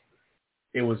Golf.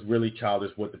 It was really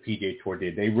childish what the PGA Tour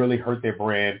did. They really hurt their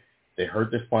brand. They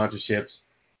hurt their sponsorships.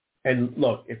 And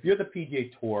look, if you're the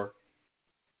PGA Tour,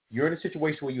 you're in a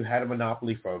situation where you had a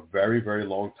monopoly for a very, very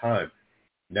long time.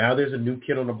 Now there's a new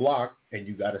kid on the block, and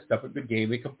you got to step up the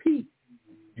game and compete.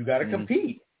 You got to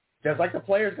compete. Just like the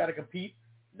players got to compete,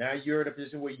 now you're in a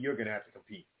position where you're going to have to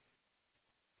compete.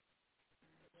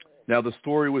 Now, the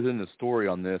story within the story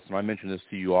on this, and I mentioned this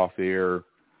to you off air,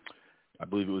 I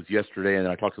believe it was yesterday, and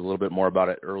I talked a little bit more about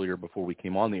it earlier before we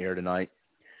came on the air tonight,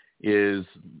 is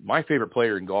my favorite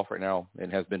player in golf right now,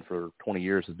 and has been for 20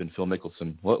 years, has been Phil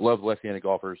Mickelson. Love left-handed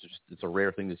golfers. It's a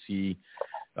rare thing to see.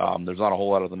 There's not a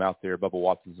whole lot of them out there. Bubba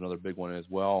Watson's another big one as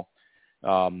well.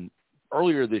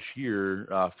 Earlier this year,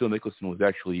 Phil Mickelson was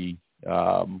actually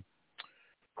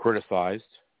criticized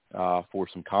for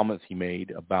some comments he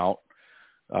made about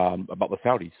the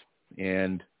Saudis.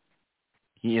 And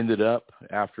he ended up,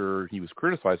 after he was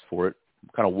criticized for it,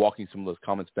 kind of walking some of those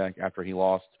comments back after he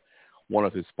lost one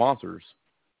of his sponsors.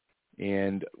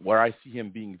 And where I see him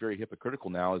being very hypocritical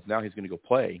now is now he's going to go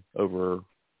play over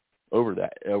in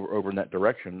that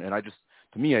direction. And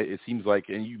to me, it seems like,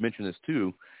 and you mentioned this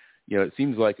too, it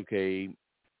seems like, okay,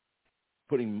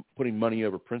 putting money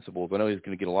over principles. I know he's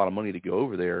going to get a lot of money to go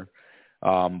over there,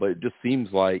 but it just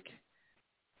seems like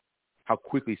how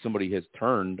quickly somebody has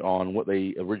turned on what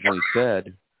they originally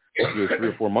said 3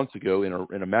 or 4 months ago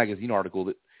in a magazine article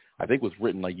that I think was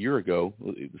written a year ago,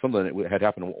 something that had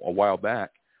happened a while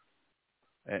back.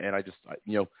 And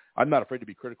I'm not afraid to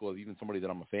be critical of even somebody that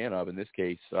I'm a fan of. In this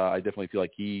case, I definitely feel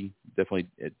like he definitely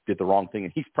did the wrong thing,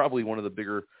 and he's probably one of the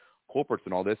bigger culprits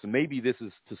in all this. And maybe this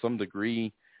is to some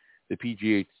degree the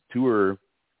PGA Tour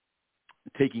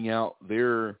taking out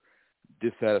their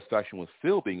dissatisfaction with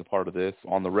Phil being a part of this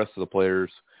on the rest of the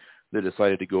players that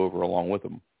decided to go over along with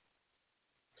him.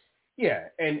 Yeah,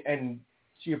 and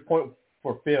to your point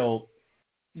for Phil,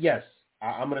 yes,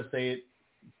 I'm going to say it.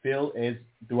 Phil is,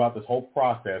 throughout this whole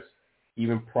process,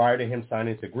 even prior to him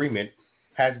signing this agreement,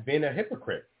 has been a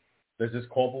hypocrite. Let's just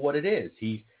call it for what it is.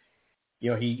 He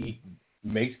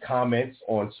makes comments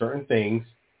on certain things,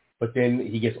 but then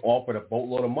he gets offered a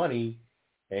boatload of money,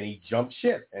 and he jumped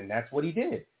ship, and that's what he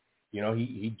did.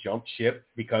 He jumped ship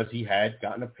because he had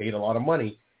gotten paid a lot of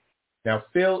money. Now,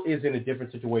 Phil is in a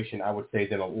different situation, I would say,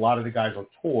 than a lot of the guys on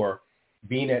tour,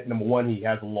 being that, number one, he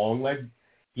has a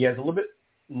little bit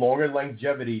longer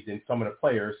longevity than some of the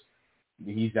players.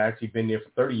 He's actually been there for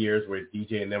 30 years, whereas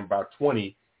DJ and them about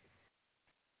 20.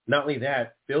 Not only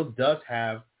that, Phil does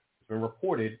have, it's been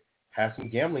reported, has some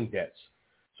gambling debts.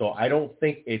 So I don't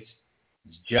think it's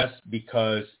just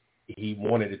because he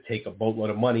wanted to take a boatload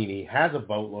of money and he has a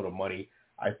boatload of money.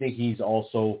 I think he's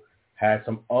also had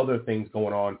some other things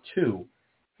going on too.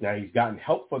 Now, he's gotten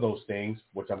help for those things,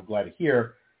 which I'm glad to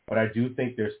hear, but I do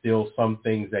think there's still some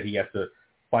things that he has to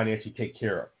financially take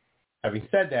care of. Having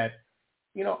said that,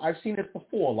 I've seen this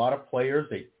before. A lot of players,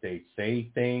 they say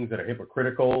things that are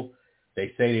hypocritical.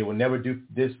 They say they will never do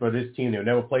this for this team. They'll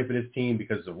never play for this team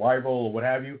because it's a rival or what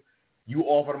have you. You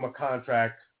offer them a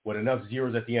contract with enough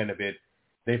zeros at the end of it,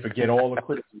 they forget all the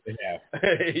criticism they have.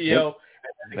 That's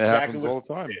exactly happens all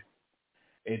the time.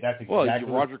 That's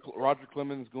exactly Roger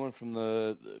Clemens going from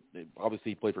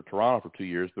obviously he played for Toronto for 2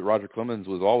 years, but Roger Clemens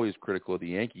was always critical of the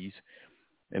Yankees.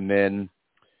 And then,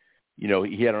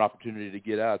 he had an opportunity to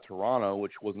get out of Toronto,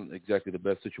 which wasn't exactly the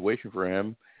best situation for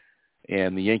him.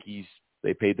 And the Yankees,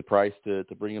 they paid the price to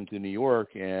bring him to New York,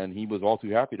 and he was all too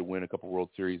happy to win a couple World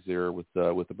Series there with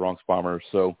the Bronx Bombers.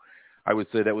 So I would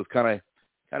say that was kind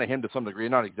of him to some degree.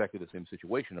 Not exactly the same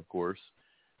situation, of course,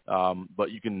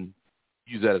 but you can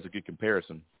use that as a good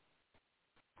comparison.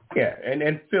 Yeah,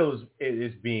 and Phil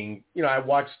is being, I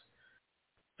watched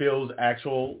Phil's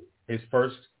his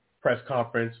first press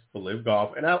conference for LIV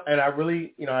Golf, and I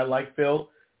really, I like Phil,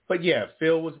 but yeah,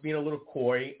 Phil was being a little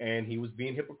coy and he was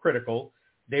being hypocritical.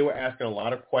 They were asking a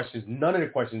lot of questions. None of the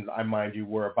questions, I mind you,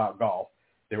 were about golf.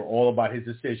 They were all about his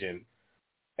decision,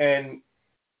 and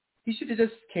he should have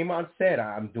just came out and said,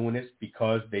 "I'm doing this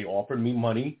because they offered me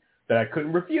money that I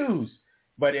couldn't refuse."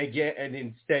 But again, and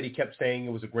instead he kept saying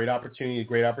it was a great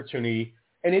opportunity,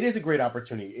 and it is a great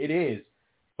opportunity. It is,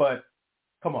 but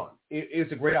come on,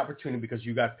 it's a great opportunity because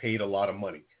you got paid a lot of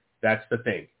money. That's the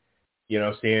thing, you know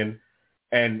what I'm saying?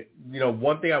 And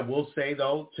one thing I will say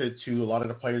though, to a lot of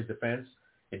the players' defense,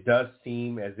 it does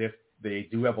seem as if they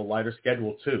do have a lighter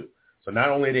schedule too. So not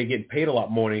only are they getting paid a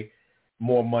lot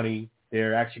more money,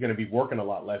 they're actually going to be working a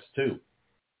lot less too.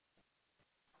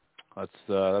 That's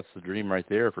the dream right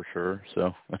there for sure.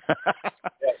 So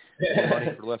more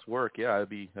money for less work, yeah,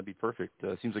 that'd be perfect.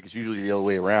 Seems like it's usually the other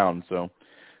way around. So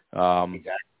exactly.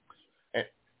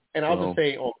 And I'll just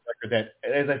say on the record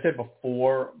that, as I said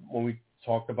before, when we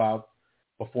talked about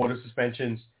before the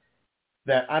suspensions,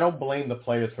 that I don't blame the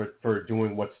players for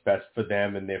doing what's best for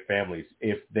them and their families.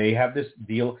 If they have this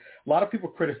deal, a lot of people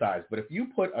criticize, but if you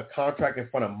put a contract in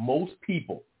front of most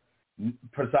people,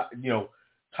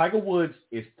 Tiger Woods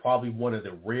is probably one of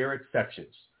the rare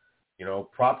exceptions.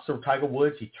 Props to Tiger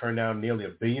Woods. He turned down nearly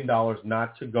 $1 billion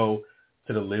not to go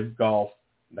to the LIV Golf.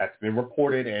 That's been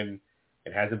reported, and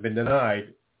it hasn't been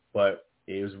denied, but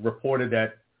it was reported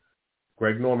that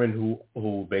Greg Norman,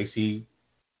 who basically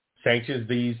sanctions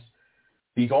these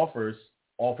offers,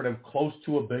 offered him close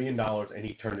to $1 billion, and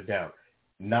he turned it down.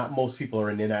 Not most people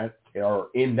are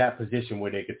in that position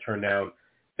where they could turn down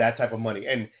that type of money.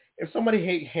 And if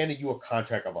somebody handed you a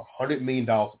contract of $100 million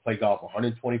to play golf,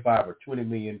 $125 or $200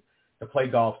 million to play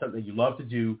golf, something you love to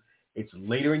do, it's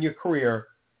later in your career,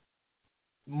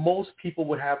 most people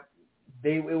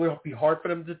it would be hard for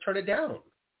them to turn it down.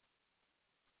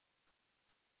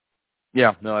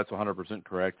 Yeah, no, that's 100%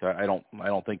 correct. I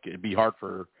don't think it'd be hard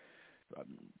for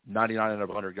 99 out of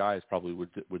 100 guys probably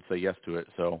would say yes to it.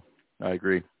 So I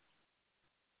agree.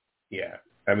 Yeah.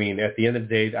 I mean, at the end of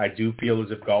the day, I do feel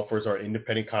as if golfers are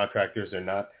independent contractors. They're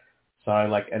not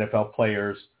signed like NFL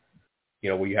players,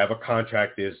 where you have a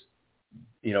contract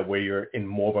where you're in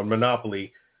more of a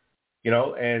monopoly,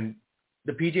 and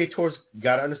the PGA Tour's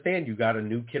got to understand you got a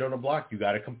new kid on the block. You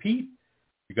got to compete.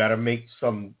 You got to make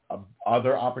some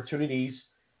other opportunities.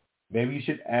 Maybe you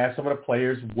should ask some of the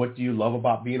players, what do you love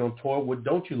about being on tour? What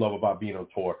don't you love about being on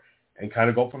tour? And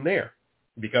kind of go from there.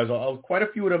 Because quite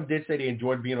a few of them did say they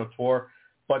enjoyed being on tour,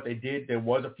 but there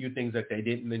was a few things that they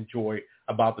didn't enjoy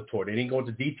about the tour. They didn't go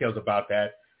into details about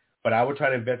that, but I would try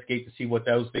to investigate to see what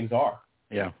those things are.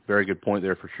 Yeah, very good point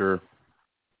there for sure.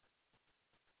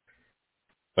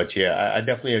 But yeah, I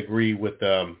definitely agree with,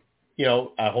 I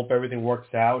hope everything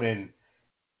works out. And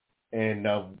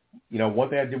one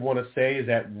thing I did want to say is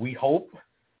that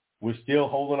we're still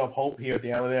holding up hope here at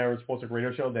the Allen Aaron Sports Talk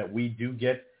Radio Show that we do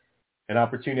get an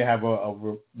opportunity to have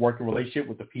a working relationship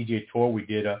with the PGA Tour. We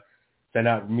did send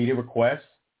out media requests,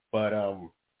 but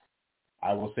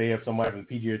I will say if somebody from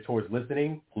the PGA Tour is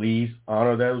listening, please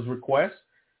honor those requests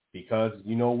because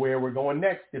you know where we're going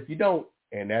next if you don't,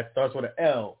 and that starts with an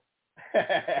L.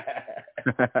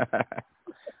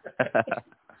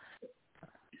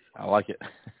 I like it.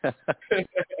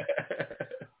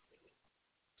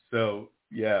 So,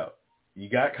 yeah, you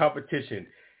got competition.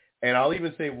 And I'll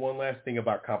even say one last thing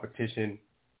about competition.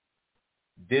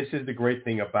 This is the great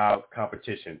thing about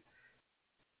competition.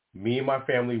 Me and my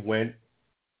family went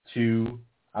to,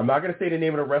 I'm not going to say the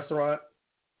name of the restaurant,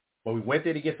 but we went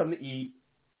there to get something to eat.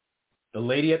 The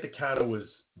lady at the counter was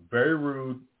very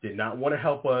rude, did not want to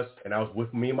help us, and I was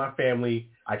with me and my family.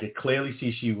 I could clearly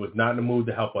see she was not in the mood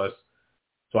to help us.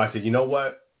 So I said, you know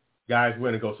what, guys, we're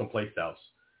going to go someplace else.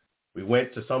 We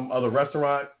went to some other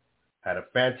restaurant, had a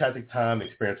fantastic time. The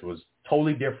experience was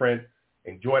totally different,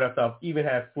 enjoyed ourselves, even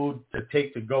had food to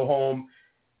take to go home.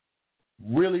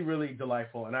 Really, really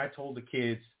delightful. And I told the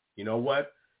kids, you know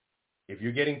what, if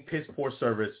you're getting piss poor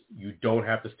service, you don't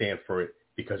have to stand for it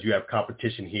because you have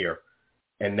competition here.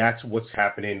 And that's what's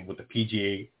happening with the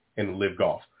PGA and the LIV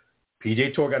Golf.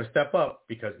 PGA Tour got to step up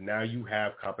because now you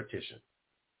have competition.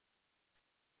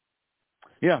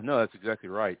 Yeah, no, that's exactly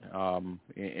right. And,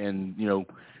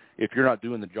 if you're not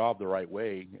doing the job the right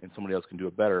way and somebody else can do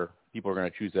it better, people are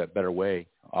going to choose that better way,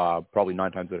 probably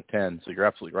 9 times out of 10. So you're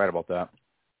absolutely right about that.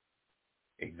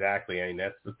 Exactly. I mean,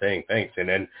 that's the thing. Thanks. And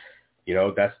then,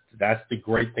 that's the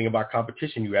great thing about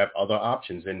competition. You have other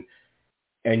options.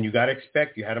 And you got to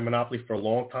expect, you had a monopoly for a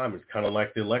long time. It's kind of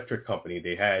like the electric company.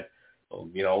 They had,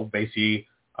 basically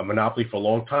a monopoly for a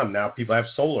long time. Now people have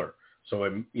solar.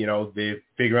 So, they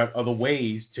figure out other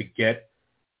ways to get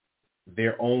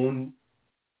their own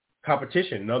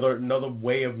competition, another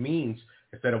way of means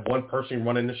instead of one person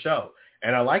running the show.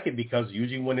 And I like it because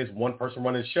usually when there's one person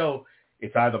running the show,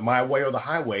 it's either my way or the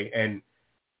highway. And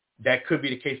that could be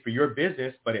the case for your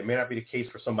business, but it may not be the case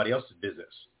for somebody else's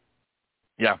business.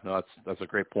 Yeah, no, that's a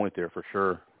great point there for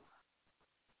sure.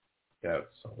 Yeah,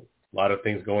 so a lot of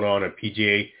things going on at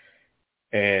PGA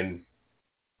and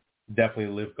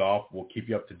definitely LIV Golf. We'll keep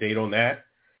you up to date on that,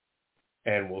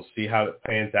 and we'll see how it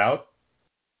pans out.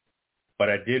 But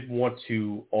I did want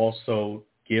to also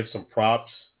give some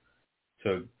props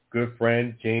to a good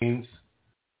friend, James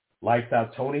Lights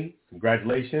Out Tony.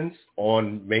 Congratulations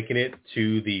on making it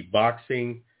to the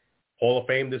Boxing Hall of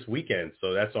Fame this weekend.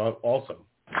 So that's awesome.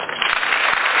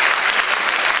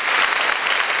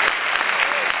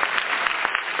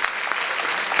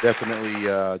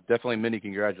 Definitely many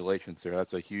congratulations there.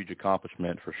 That's a huge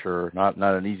accomplishment for sure. Not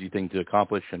an easy thing to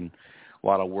accomplish, and a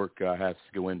lot of work has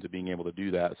to go into being able to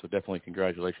do that. So definitely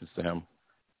congratulations to him.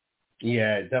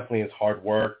 Yeah, it definitely is hard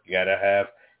work. You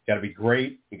gotta be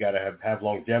great. You gotta have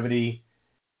longevity.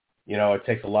 It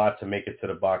takes a lot to make it to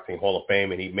the Boxing Hall of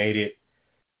Fame, and he made it.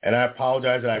 And I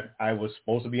apologize that I was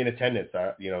supposed to be in attendance.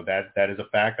 That is a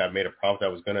fact. I made a promise I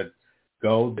was gonna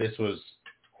go. This was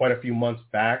quite a few months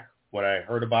back when I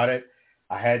heard about it.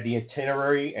 I had the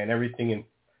itinerary and everything, and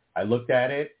I looked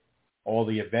at it, all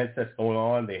the events that's going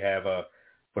on. They have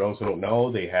for those who don't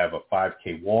know, they have a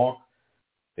 5K walk.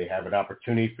 They have an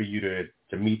opportunity for you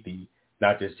to meet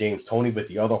not just James Toney, but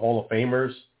the other Hall of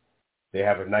Famers. They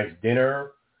have a nice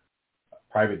dinner, a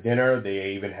private dinner.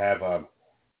 They even have a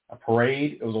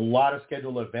parade. It was a lot of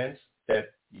scheduled events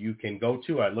that you can go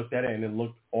to. I looked at it, and it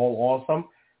looked all awesome.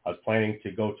 I was planning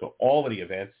to go to all of the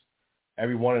events,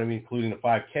 every one of them, including the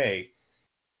 5K.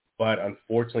 But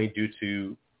unfortunately, due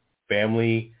to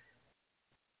family,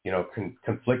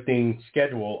 conflicting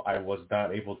schedule, I was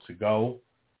not able to go.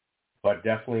 But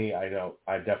definitely, I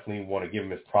definitely want to give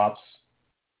him his props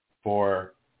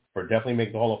for definitely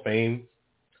making the Hall of Fame.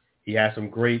 He has some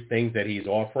great things that he's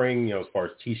offering, as far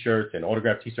as T-shirts and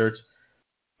autographed T-shirts.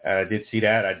 And I did see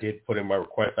that. I did put in my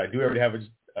request. I do already have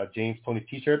a James Toney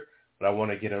T-shirt, but I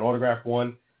want to get an autographed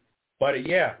one. But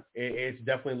it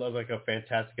definitely looks like a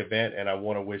fantastic event, and I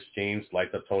want to wish James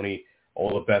Lights Up Tony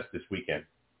all the best this weekend.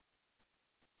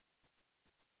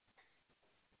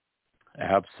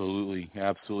 Absolutely.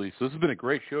 So this has been a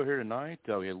great show here tonight.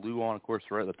 We had Lou on, of course,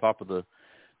 right at the top of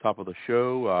the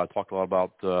show. Talked a lot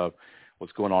about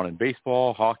what's going on in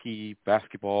baseball, hockey,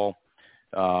 basketball.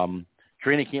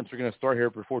 training camps are going to start here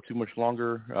before too much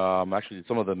longer. Actually,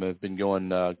 some of them have been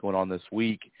going on this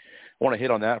week. I want to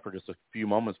hit on that for just a few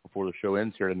moments before the show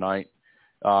ends here tonight.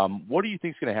 What do you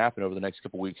think is going to happen over the next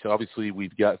couple of weeks? So obviously,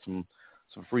 we've got some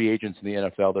free agents in the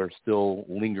NFL that are still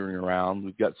lingering around.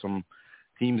 We've got some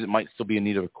teams that might still be in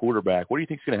need of a quarterback. What do you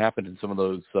think is going to happen in some of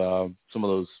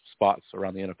those spots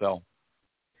around the NFL?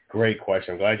 Great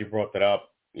question. I'm glad you brought that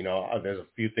up. There's a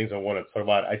few things I want to talk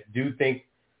about. I do think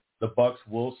the Bucs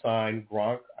will sign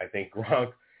Gronk. I think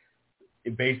Gronk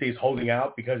basically is holding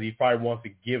out because he probably wants to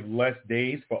give less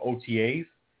days for OTAs,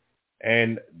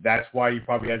 and that's why he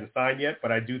probably hasn't signed yet.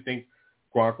 But I do think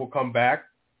Gronk will come back.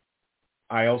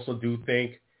 I also do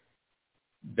think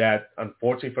that,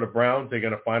 unfortunately for the Browns, they're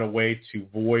going to find a way to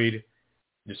void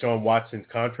Deshaun Watson's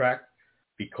contract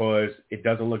because it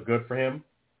doesn't look good for him.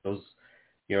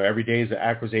 Every day is an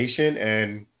accusation,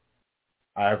 and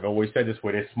I've always said this,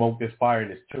 where there's smoke, there's fire, and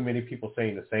there's too many people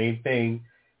saying the same thing,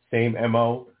 same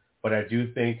MO. But I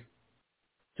do think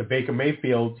to Baker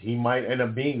Mayfield, he might end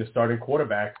up being the starting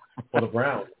quarterback for the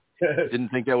Browns. Didn't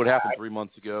think that would happen 3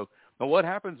 months ago. Now, what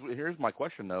happens, here's my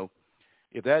question, though.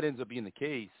 If that ends up being the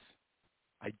case,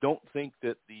 I don't think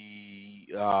that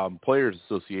the Players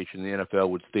Association in the NFL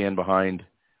would stand behind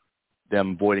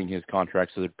them voiding his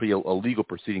contract, so there'd be a legal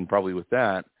proceeding probably with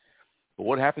that. But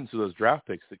what happens to those draft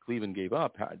picks that Cleveland gave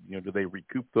up? Do they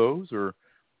recoup those, or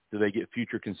do they get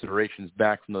future considerations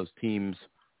back from those teams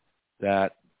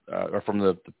that or from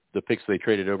the picks they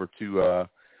traded over to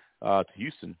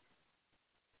Houston?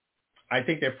 I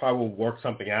think they probably will work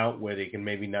something out where they can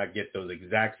maybe not get those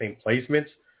exact same placements,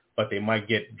 but they might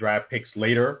get draft picks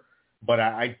later. But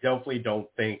I definitely don't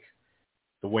think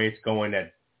the way it's going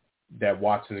that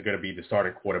Watson is going to be the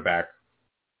starting quarterback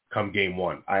come game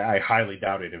one. I highly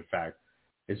doubt it, in fact.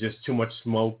 It's just too much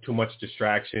smoke, too much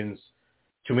distractions,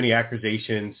 too many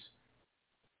accusations.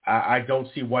 I don't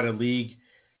see why the league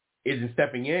isn't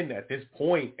stepping in at this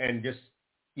point and just,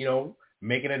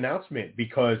 make an announcement,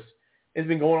 because it's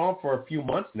been going on for a few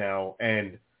months now,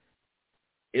 and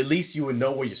at least you would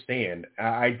know where you stand.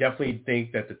 I definitely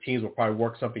think that the teams will probably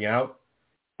work something out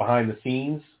behind the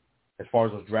scenes as far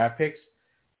as those draft picks,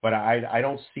 but I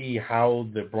don't see how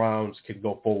the Browns could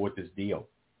go forward with this deal.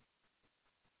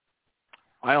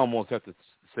 I almost have to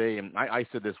say, and I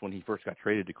said this when he first got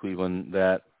traded to Cleveland,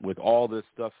 that with all this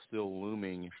stuff still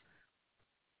looming,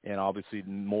 and obviously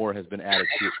more has been added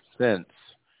to it since,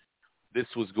 this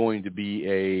was going to be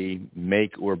a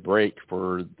make or break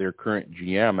for their current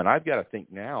GM. And I've got to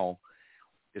think now,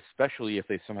 especially if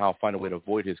they somehow find a way to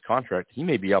avoid his contract, he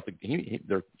may be out.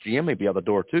 Their GM may be out the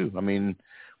door too. I mean,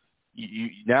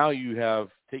 now you have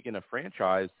taken a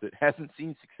franchise that hasn't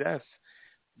seen success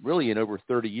really in over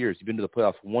 30 years. You've been to the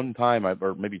playoffs one time,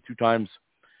 or maybe two times,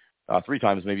 3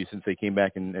 times maybe since they came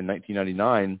back in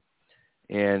 1999,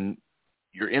 and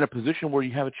you're in a position where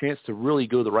you have a chance to really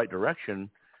go the right direction.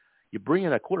 You bring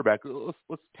in a quarterback.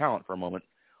 Let's talent for a moment.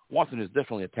 Watson is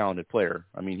definitely a talented player.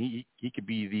 I mean, he could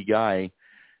be the guy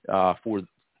for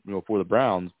the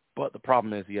Browns. But the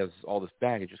problem is he has all this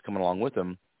baggage just coming along with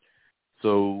him.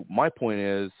 So my point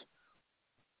is,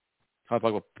 kind of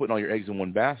talk about putting all your eggs in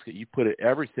one basket. You put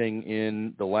everything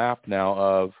in the lap now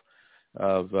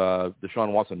of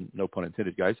Deshaun Watson. No pun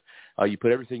intended, guys. You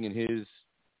put everything in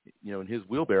his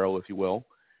wheelbarrow, if you will.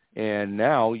 And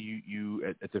now you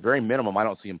at the very minimum, I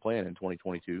don't see him playing in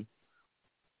 2022.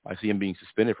 I see him being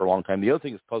suspended for a long time. The other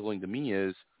thing that's puzzling to me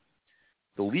is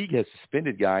the league has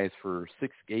suspended guys for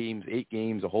 6 games, 8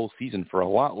 games, a whole season for a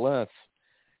lot less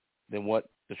than what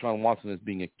Deshaun Watson is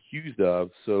being accused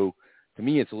of. So to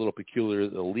me, it's a little peculiar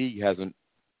that the league hasn't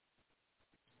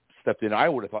stepped in. I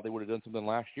would have thought they would have done something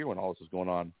last year when all this was going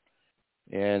on.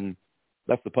 And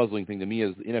that's the puzzling thing to me,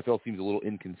 is the NFL seems a little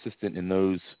inconsistent in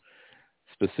those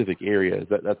specific areas.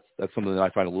 That's something that I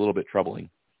find a little bit troubling.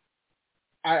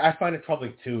 I find it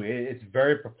troubling too. It's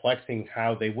very perplexing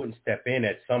how they wouldn't step in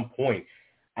at some point.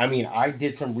 I mean, I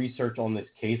did some research on this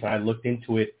case, and I looked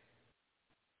into it,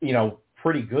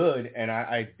 pretty good, and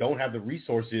I don't have the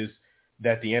resources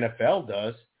that the NFL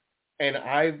does, and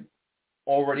I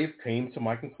already came to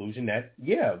my conclusion that,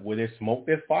 where there's smoke,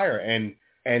 there's fire,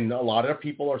 and a lot of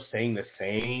people are saying the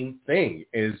same thing,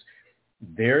 is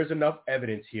there's enough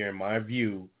evidence here, in my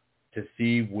view, to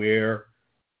see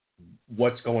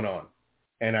what's going on.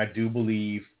 And I do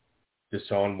believe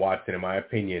Deshaun Watson, in my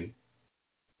opinion,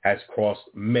 has crossed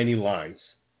many lines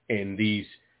in these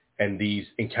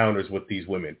encounters with these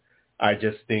women. I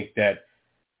just think that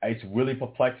it's really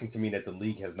perplexing to me that the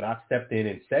league has not stepped in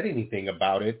and said anything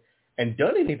about it and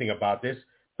done anything about this.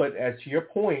 But as to your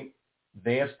point,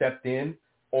 they have stepped in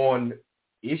on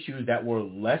issues that were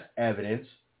less evidence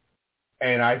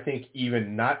And I think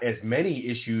even not as many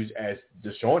issues as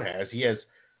Deshaun has. He has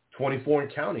 24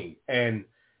 and counting. And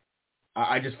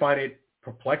I just find it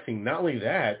perplexing. Not only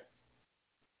that,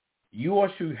 you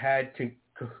also had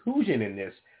collusion in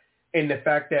this, in the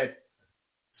fact that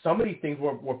some of these things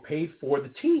were paid for the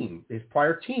team, his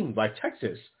prior team, like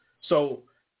Texas. So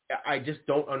I just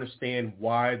don't understand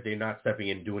why they're not stepping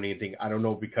in and doing anything. I don't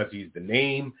know because he's the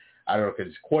name. I don't know if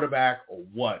it's quarterback or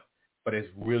what, but it's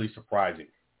really surprising.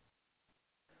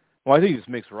 Well, I think this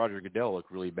makes Roger Goodell look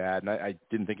really bad, and I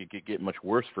didn't think it could get much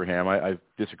worse for him. I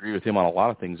disagree with him on a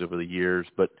lot of things over the years,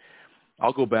 but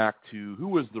I'll go back to who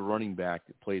was the running back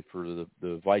that played for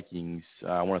the Vikings.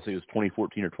 I want to say it was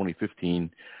 2014 or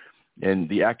 2015, and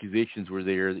the accusations were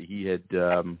there that he had,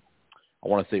 I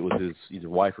want to say it was his either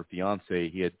wife or fiance,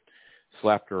 he had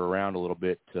slapped her around a little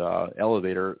bit,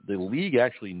 elevator. The league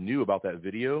actually knew about that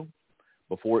video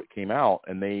before it came out,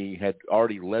 and they had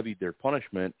already levied their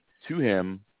punishment to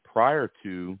him prior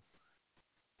to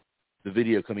the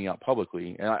video coming out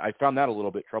publicly. And I found that a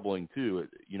little bit troubling too.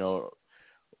 You know,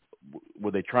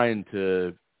 were they trying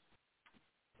to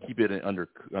keep it under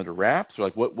wraps, or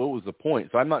like what was the point?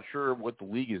 So I'm not sure what the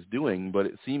league is doing, but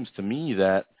it seems to me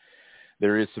that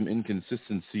there is some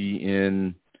inconsistency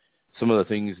in some of the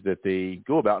things that they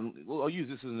go about. And I'll use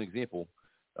this as an example.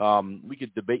 We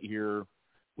could debate here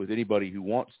with anybody who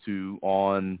wants to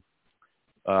on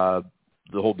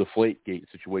the whole Deflategate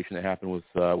situation that happened with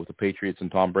the Patriots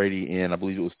and Tom Brady in, I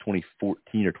believe it was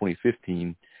 2014 or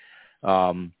 2015.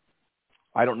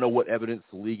 I don't know what evidence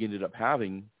the league ended up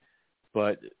having,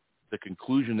 but the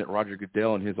conclusion that Roger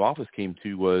Goodell and his office came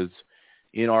to was,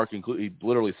 he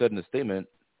literally said in a statement,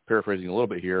 paraphrasing a little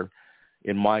bit here,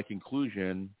 in my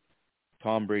conclusion,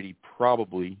 Tom Brady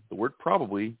probably, the word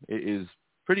probably is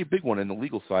a pretty big one in the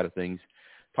legal side of things,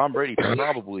 Tom Brady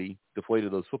probably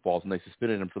deflated those footballs, and they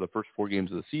suspended him for the first 4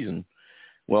 games of the season.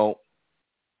 Well,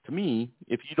 to me,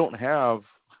 if you don't have,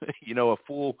 a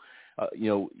full,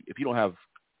 if you don't have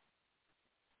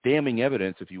damning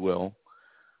evidence, if you will,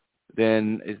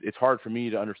 then it's hard for me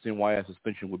to understand why a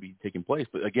suspension would be taking place.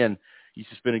 But again, you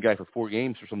suspend a guy for 4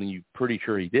 games for something you're pretty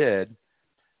sure he did,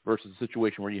 versus a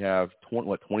situation where you have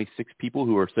 26 people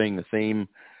who are saying the same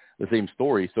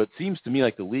story. So it seems to me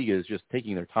like the league is just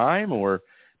taking their time, or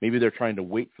maybe they're trying to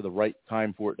wait for the right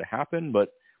time for it to happen. But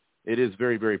it is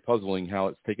very, very puzzling how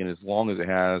it's taken as long as it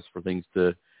has for things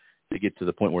to get to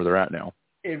the point where they're at now.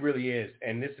 It really is,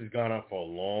 and this has gone on for a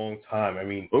long time. I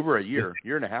mean, over a year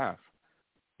and a half.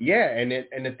 Yeah, and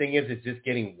the thing is, it's just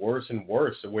getting worse and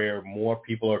worse, where more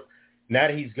people are, now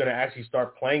that he's going to actually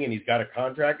start playing and he's got a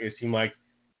contract, it seems like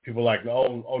people are like,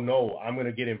 oh no, I'm going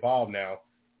to get involved now.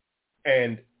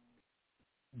 And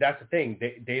that's the thing.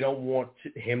 They don't want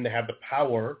him to have the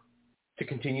power to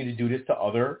continue to do this to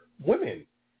other women.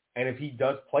 And if he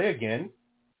does play again,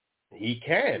 he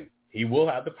can. He will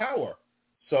have the power.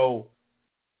 So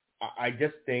I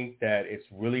just think that it's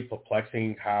really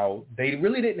perplexing how they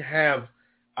really didn't have,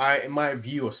 in my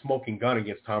view, a smoking gun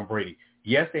against Tom Brady.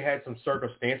 Yes, they had some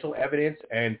circumstantial evidence,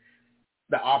 and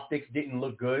the optics didn't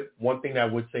look good. One thing that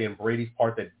I would say in Brady's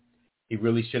part, that he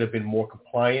really should have been more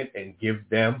compliant and give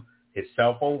them his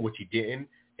cell phone, which he didn't.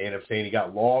 They ended up saying he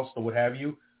got lost or what have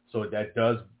you. So that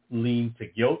does lean to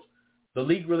guilt. The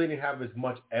league really didn't have as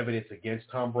much evidence against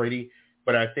Tom Brady,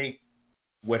 but I think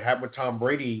what happened with Tom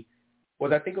Brady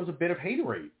was, I think it was a bit of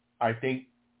haterade. I think,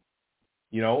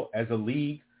 as a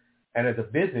league and as a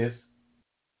business,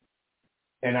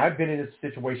 and I've been in this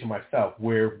situation myself,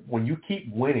 where when you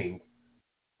keep winning,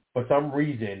 for some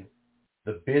reason,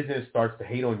 the business starts to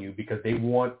hate on you because they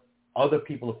want other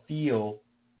people to feel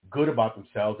good about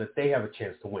themselves, that they have a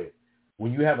chance to win.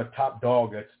 When you have a top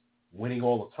dog that's winning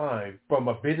all the time, from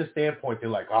a business standpoint, they're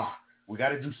like, we got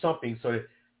to do something so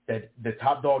that the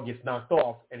top dog gets knocked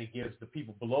off, and it gives the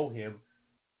people below him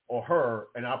or her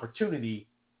an opportunity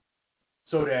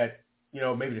so that,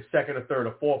 maybe the second or third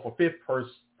or fourth or fifth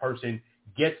person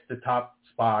gets the top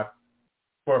spot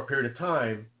for a period of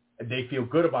time, and they feel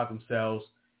good about themselves,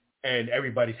 and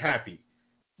everybody's happy.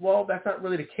 Well, that's not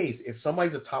really the case. If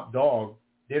somebody's a top dog,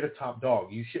 they're the top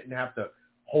dog. You shouldn't have to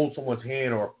hold someone's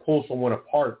hand or pull someone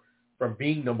apart from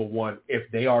being number one if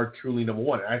they are truly number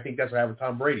one. And I think that's what happened with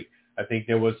Tom Brady. I think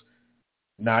there was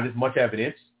not as much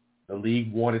evidence. The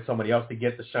league wanted somebody else to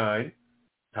get the shine.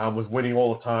 Tom was winning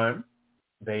all the time.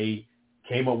 They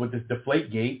came up with this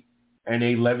Deflategate, and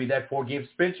they levied that 4-game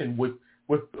suspension with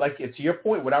like, to your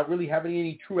point, without really having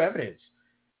any true evidence.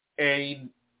 And,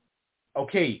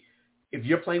 okay, if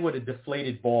you're playing with a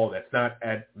deflated ball that's not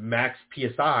at max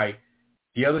PSI,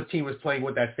 the other team is playing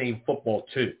with that same football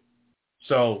too.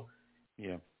 So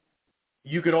yeah,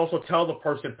 you could also tell the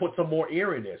person, put some more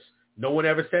air in this. No one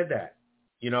ever said that,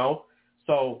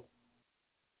 So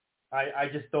I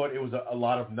just thought it was a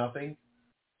lot of nothing,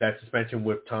 that suspension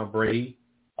with Tom Brady.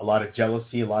 A lot of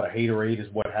jealousy, a lot of haterade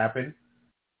is what happened.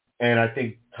 And I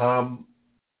think Tom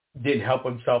didn't help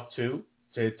himself too,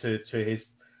 to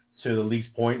the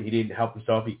least point. He didn't help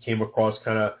himself. He came across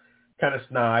kind of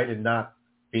snide and not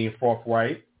being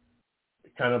forthright,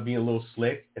 kind of being a little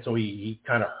slick. And so he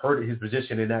kind of hurt his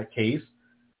position in that case.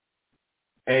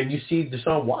 And you see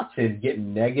Deshaun Watson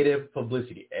getting negative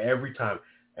publicity every time.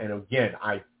 And again,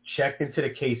 I checked into the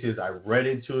cases. I read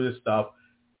into the stuff.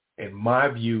 In my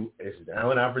view, this is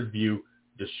Alan Alford's view,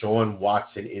 Deshaun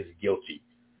Watson is guilty.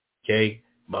 Okay?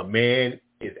 My man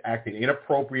is acting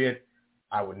inappropriate.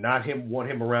 I would not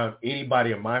want him around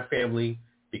anybody in my family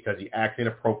because he acts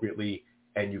inappropriately,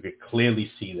 and you could clearly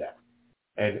see that.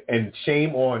 And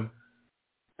shame on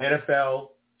NFL,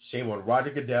 shame on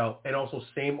Roger Goodell, and also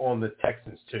shame on the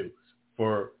Texans too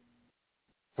for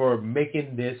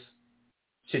making this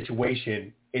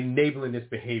situation, enabling this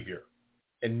behavior.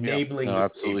 Enabling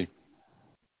absolutely.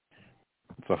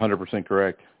 It's 100%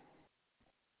 correct.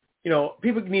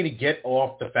 People need to get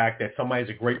off the fact that somebody's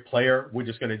a great player. We're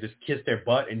just going to just kiss their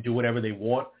butt and do whatever they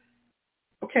want.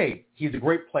 Okay, he's a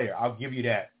great player. I'll give you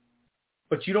that.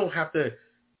 But you don't have to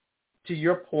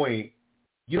your point,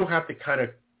 you don't have to kind of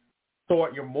throw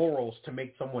out your morals to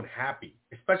make someone happy,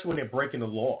 especially when they're breaking the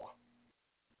law.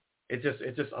 It's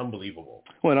just unbelievable.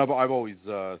 Well, and I've always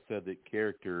said that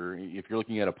character, if you're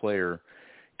looking at a player,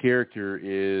 character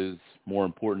is more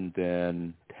important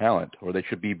than talent, or they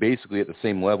should be basically at the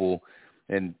same level,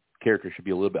 and character should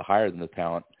be a little bit higher than the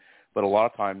talent. But a lot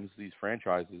of times these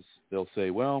franchises, they'll say,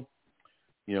 well,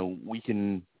 we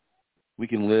can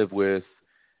live with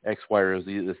X, Y, or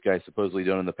Z this guy's supposedly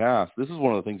done in the past. This is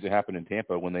one of the things that happened in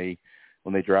Tampa when they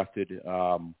drafted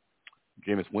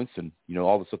Jameis Winston.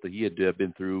 All the stuff that he had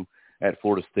been through at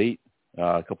Florida State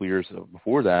a couple years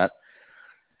before that.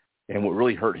 And what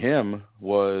really hurt him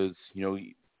was,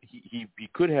 he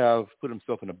could have put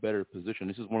himself in a better position.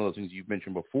 This is one of those things you've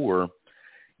mentioned before.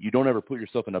 You don't ever put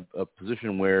yourself in a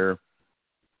position where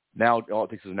now all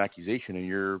it takes is an accusation and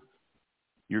you're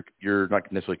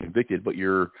not necessarily convicted, but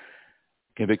you're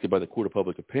convicted by the court of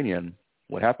public opinion.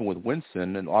 What happened with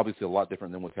Winston, and obviously a lot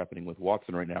different than what's happening with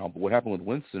Watson right now, but what happened with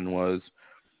Winston was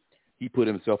he put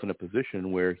himself in a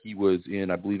position where he was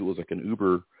in, I believe it was like an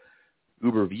Uber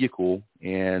vehicle,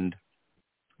 and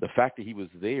the fact that he was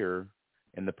there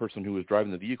and the person who was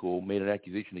driving the vehicle made an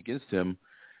accusation against him.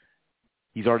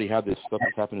 He's already had this stuff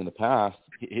that's happened in the past.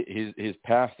 His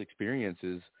past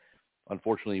experiences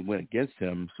unfortunately went against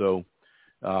him. So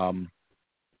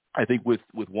I think with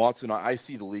Watson, I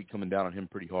see the league coming down on him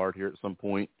pretty hard here at some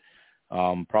point,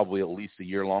 probably at least a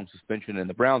year-long suspension. And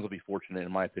the Browns will be fortunate,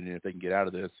 in my opinion, if they can get out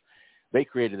of this. They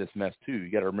created this mess too.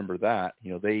 You got to remember that.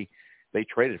 They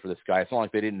traded for this guy. It's not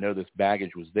like they didn't know this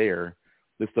baggage was there.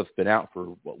 This stuff's been out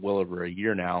for well over a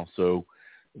year now. So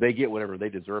they get whatever they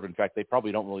deserve. In fact, they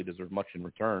probably don't really deserve much in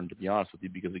return, to be honest with you,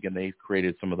 because, again, they've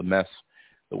created some of the mess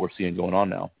that we're seeing going on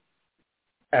now.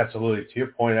 Absolutely. To your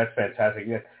point, that's fantastic.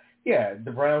 Yeah,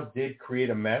 the Browns did create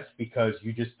a mess because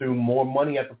you just threw more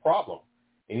money at the problem.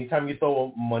 Anytime you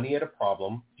throw money at a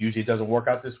problem, usually it doesn't work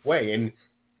out this way. And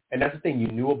that's the thing. You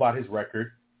knew about his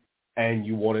record, and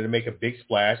you wanted to make a big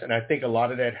splash. And I think a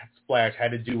lot of that splash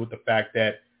had to do with the fact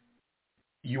that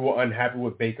you were unhappy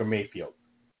with Baker Mayfield.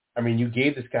 I mean, you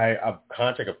gave this guy a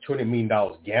contract of $200 million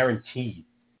guaranteed,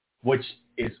 which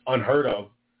is unheard of.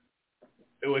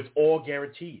 It was all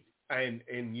guaranteed. And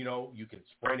you can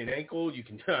sprain an ankle.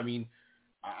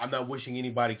 I'm not wishing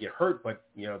anybody get hurt, but,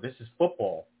 this is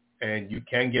football, and you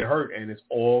can get hurt, and it's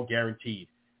all guaranteed,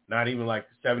 not even like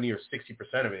 70 or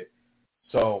 60% of it.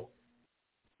 So,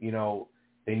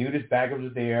 they knew this baggage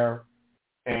was there,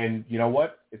 and you know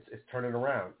what? It's turning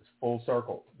around. It's full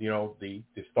circle. The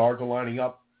stars are lining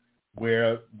up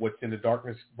where what's in the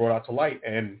darkness brought out to light.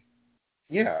 And,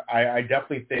 yeah, I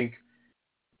definitely think,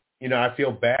 I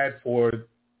feel bad for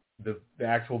the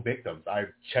actual victims. I've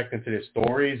checked into their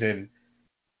stories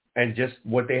and just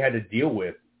what they had to deal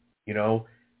with,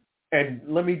 And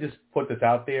let me just put this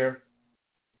out there.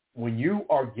 When you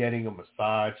are getting a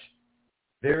massage,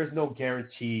 there is no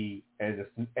guarantee,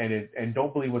 and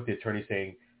don't believe what the attorney's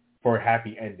saying, for a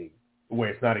happy ending where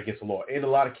it's not against the law. In a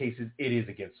lot of cases, it is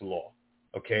against the law,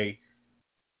 okay?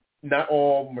 Not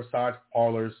all massage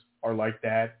parlors are like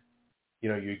that.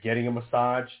 You're getting a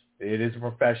massage. It is a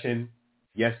profession.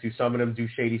 Yes, do some of them do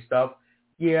shady stuff?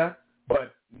 Yeah,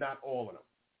 but not all of them.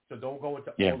 So don't go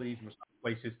into all these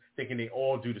places thinking they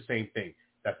all do the same thing.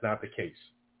 That's not the case.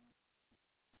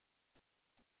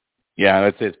 Yeah,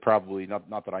 I'd say it's probably, not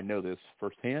that I know this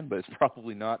firsthand, but it's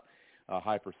probably not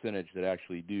high percentage that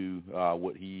actually do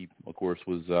what he, of course,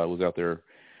 was out there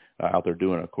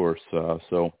doing, of course.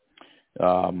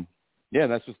 Yeah,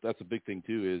 that's a big thing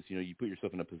too. Is you put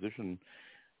yourself in a position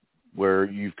where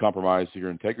you've compromised your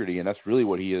integrity, and that's really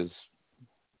what he is.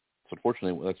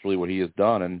 Unfortunately, that's really what he has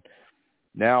done, and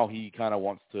now he kind of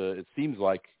wants to. It seems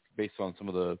like, based on some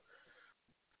of the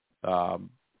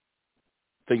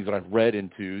things that I've read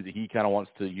into, that he kind of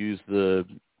wants to use the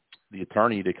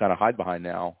attorney to kind of hide behind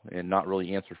now and not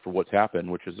really answer for what's happened,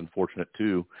 which is unfortunate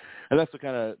too. And that's the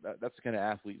kind of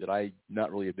athlete that I'm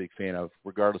not really a big fan of,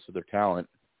 regardless of their talent.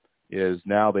 Is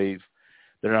now they're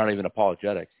not even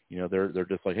apologetic. They're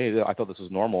just like, hey, I thought this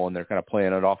was normal, and they're kind of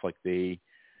playing it off like they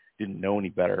didn't know any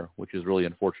better, which is really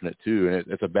unfortunate too. And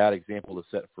it's a bad example to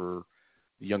set for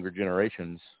the younger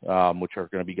generations, which are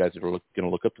going to be guys that are going to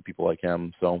look up to people like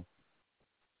him. So,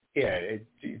 yeah,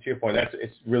 to your point,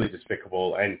 it's really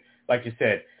despicable. And like you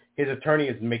said, his attorney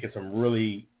is making some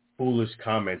really foolish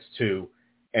comments too,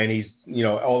 and he's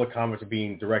all the comments are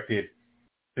being directed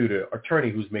to the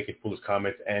attorney who's making foolish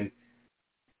comments. And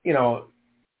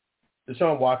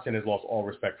Deshaun Watson has lost all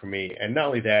respect for me. And not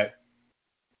only that,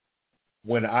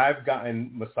 when I've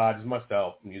gotten massages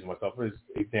myself, I'm using myself as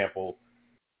an example,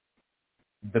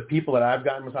 the people that I've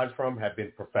gotten massages from have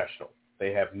been professional.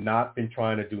 They have not been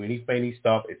trying to do any fancy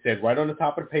stuff. It said right on the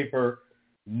top of the paper,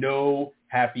 no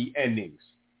happy endings,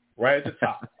 right at the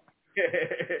top.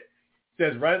 It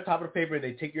says right at the top of the paper, and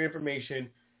they take your information.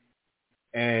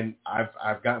 And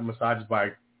I've gotten massages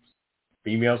by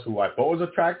females who I thought was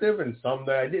attractive and some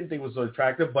that I didn't think was so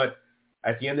attractive. But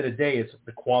at the end of the day, it's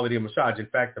the quality of massage. In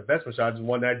fact, the best massage is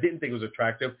one that I didn't think was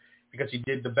attractive because she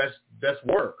did the best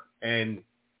work. And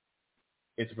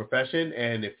it's a profession.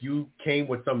 And if you came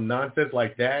with some nonsense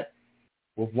like that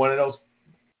with one of those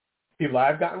people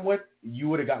I've gotten with, you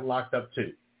would have gotten locked up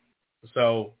too.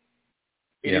 So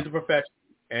it is a profession.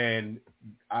 And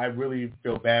I really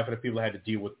feel bad for the people that had to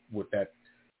deal with that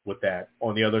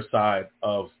on the other side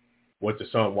of what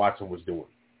Deshaun Watson was doing.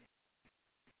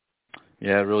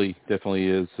 Yeah, it really definitely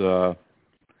is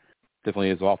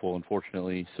awful,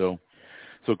 unfortunately. So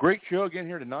great show again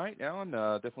here tonight, Alan.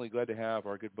 Definitely glad to have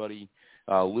our good buddy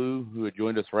Lou, who had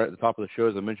joined us right at the top of the show,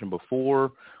 as I mentioned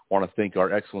before. Want to thank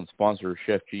our excellent sponsor,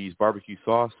 Chef G's Barbecue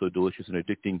Sauce, so delicious and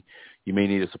addicting. You may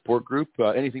need a support group.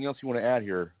 Anything else you want to add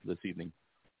here this evening?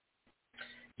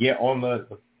 Yeah, on the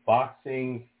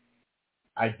boxing,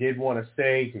 I did want to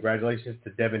say congratulations to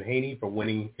Devin Haney for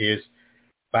winning his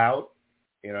bout.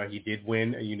 He did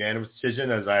win a unanimous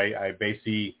decision, as I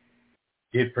basically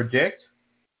did predict.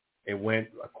 It went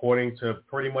according to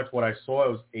pretty much what I saw.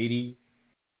 It was 80-20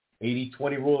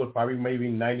 rule, or probably maybe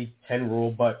 90-10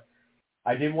 rule. But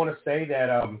I did want to say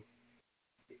that,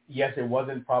 yes, it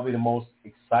wasn't probably the most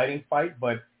exciting fight,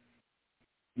 but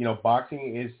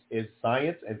boxing is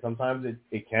science, and sometimes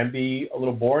it can be a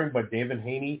little boring. But Devin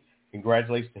Haney,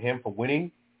 congratulations to him for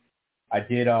winning. I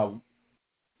did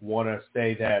want to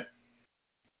say that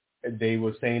they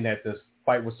were saying that this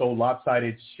fight was so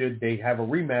lopsided, should they have a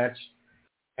rematch?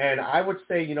 And I would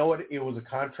say, you know what, it was a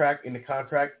contract in the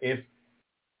contract. If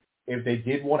they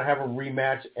did want to have a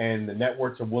rematch and the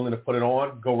networks are willing to put it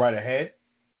on, go right ahead.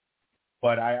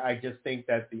 But I just think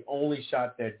that the only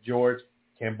shot that George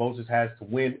Kambosos has to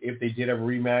win, if they did have a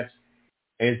rematch,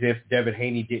 is if Devin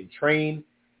Haney didn't train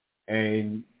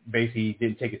and basically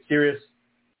didn't take it serious,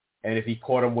 and if he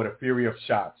caught him with a fury of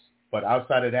shots. But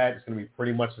outside of that, it's going to be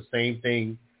pretty much the same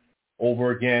thing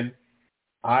over again.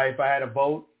 If I had a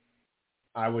vote,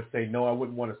 I would say no, I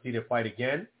wouldn't want to see the fight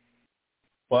again.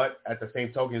 But at the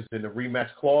same token, it's in the rematch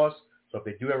clause. So if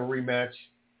they do have a rematch,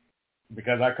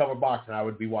 because I cover boxing, I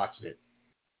would be watching it.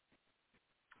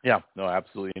 Yeah, no,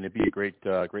 absolutely. And it'd be a great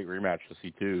rematch to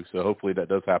see too. So hopefully that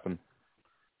does happen.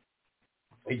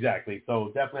 Exactly.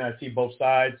 So definitely I see both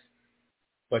sides.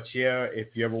 But yeah,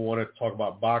 if you ever want to talk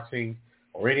about boxing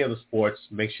or any other sports,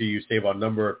 make sure you save our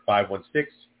number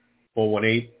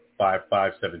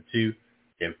 516-418-5572.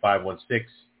 Again,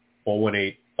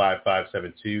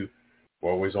 516-418-5572.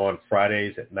 We're always on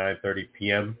Fridays at 9:30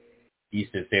 p.m.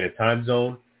 Eastern Standard Time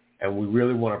Zone. And we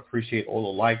really want to appreciate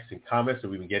all the likes and comments that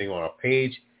we've been getting on our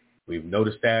page. We've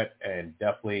noticed that, and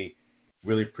definitely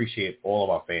really appreciate all of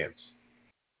our fans.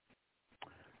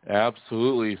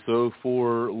 Absolutely. So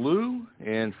for Lou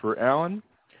and for Alan,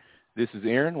 this is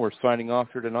Aaron. We're signing off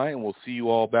here tonight, and we'll see you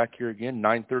all back here again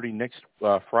 9:30 next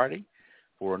Friday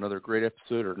for another great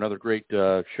episode or another great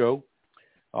show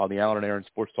on the Alan and Aaron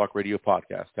Sports Talk Radio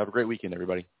podcast. Have a great weekend,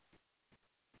 everybody.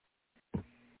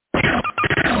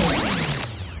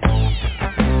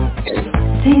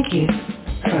 Thank you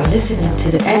for listening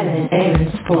to the Alan and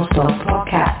Aaron Sports Talk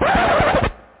podcast.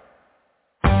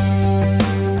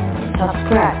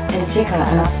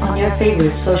 Síganos on your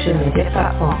favorite social media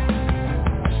platform.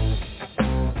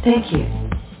 Thank you.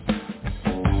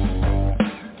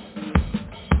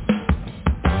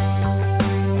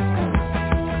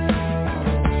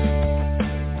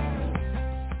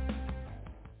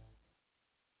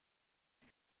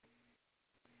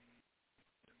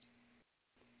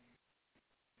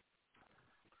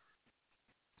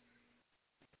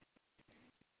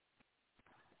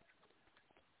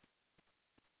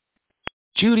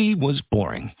 Judy was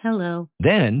boring. Hello.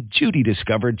 Then Judy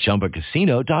discovered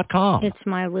ChumbaCasino.com. It's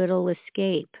my little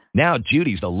escape. Now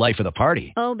Judy's the life of the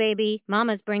party. Oh, baby,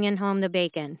 mama's bringing home the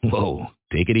bacon. Whoa,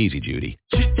 take it easy, Judy.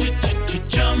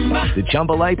 The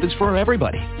Chumba life is for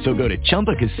everybody. So go to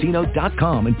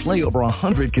ChumbaCasino.com and play over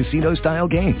 100 casino-style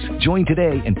games. Join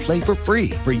today and play for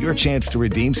free for your chance to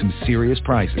redeem some serious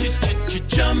prizes.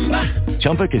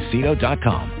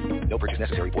 ChumbaCasino.com. No purchase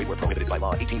necessary. Void where prohibited by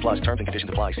law. 18+ terms and conditions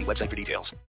apply. See website for details.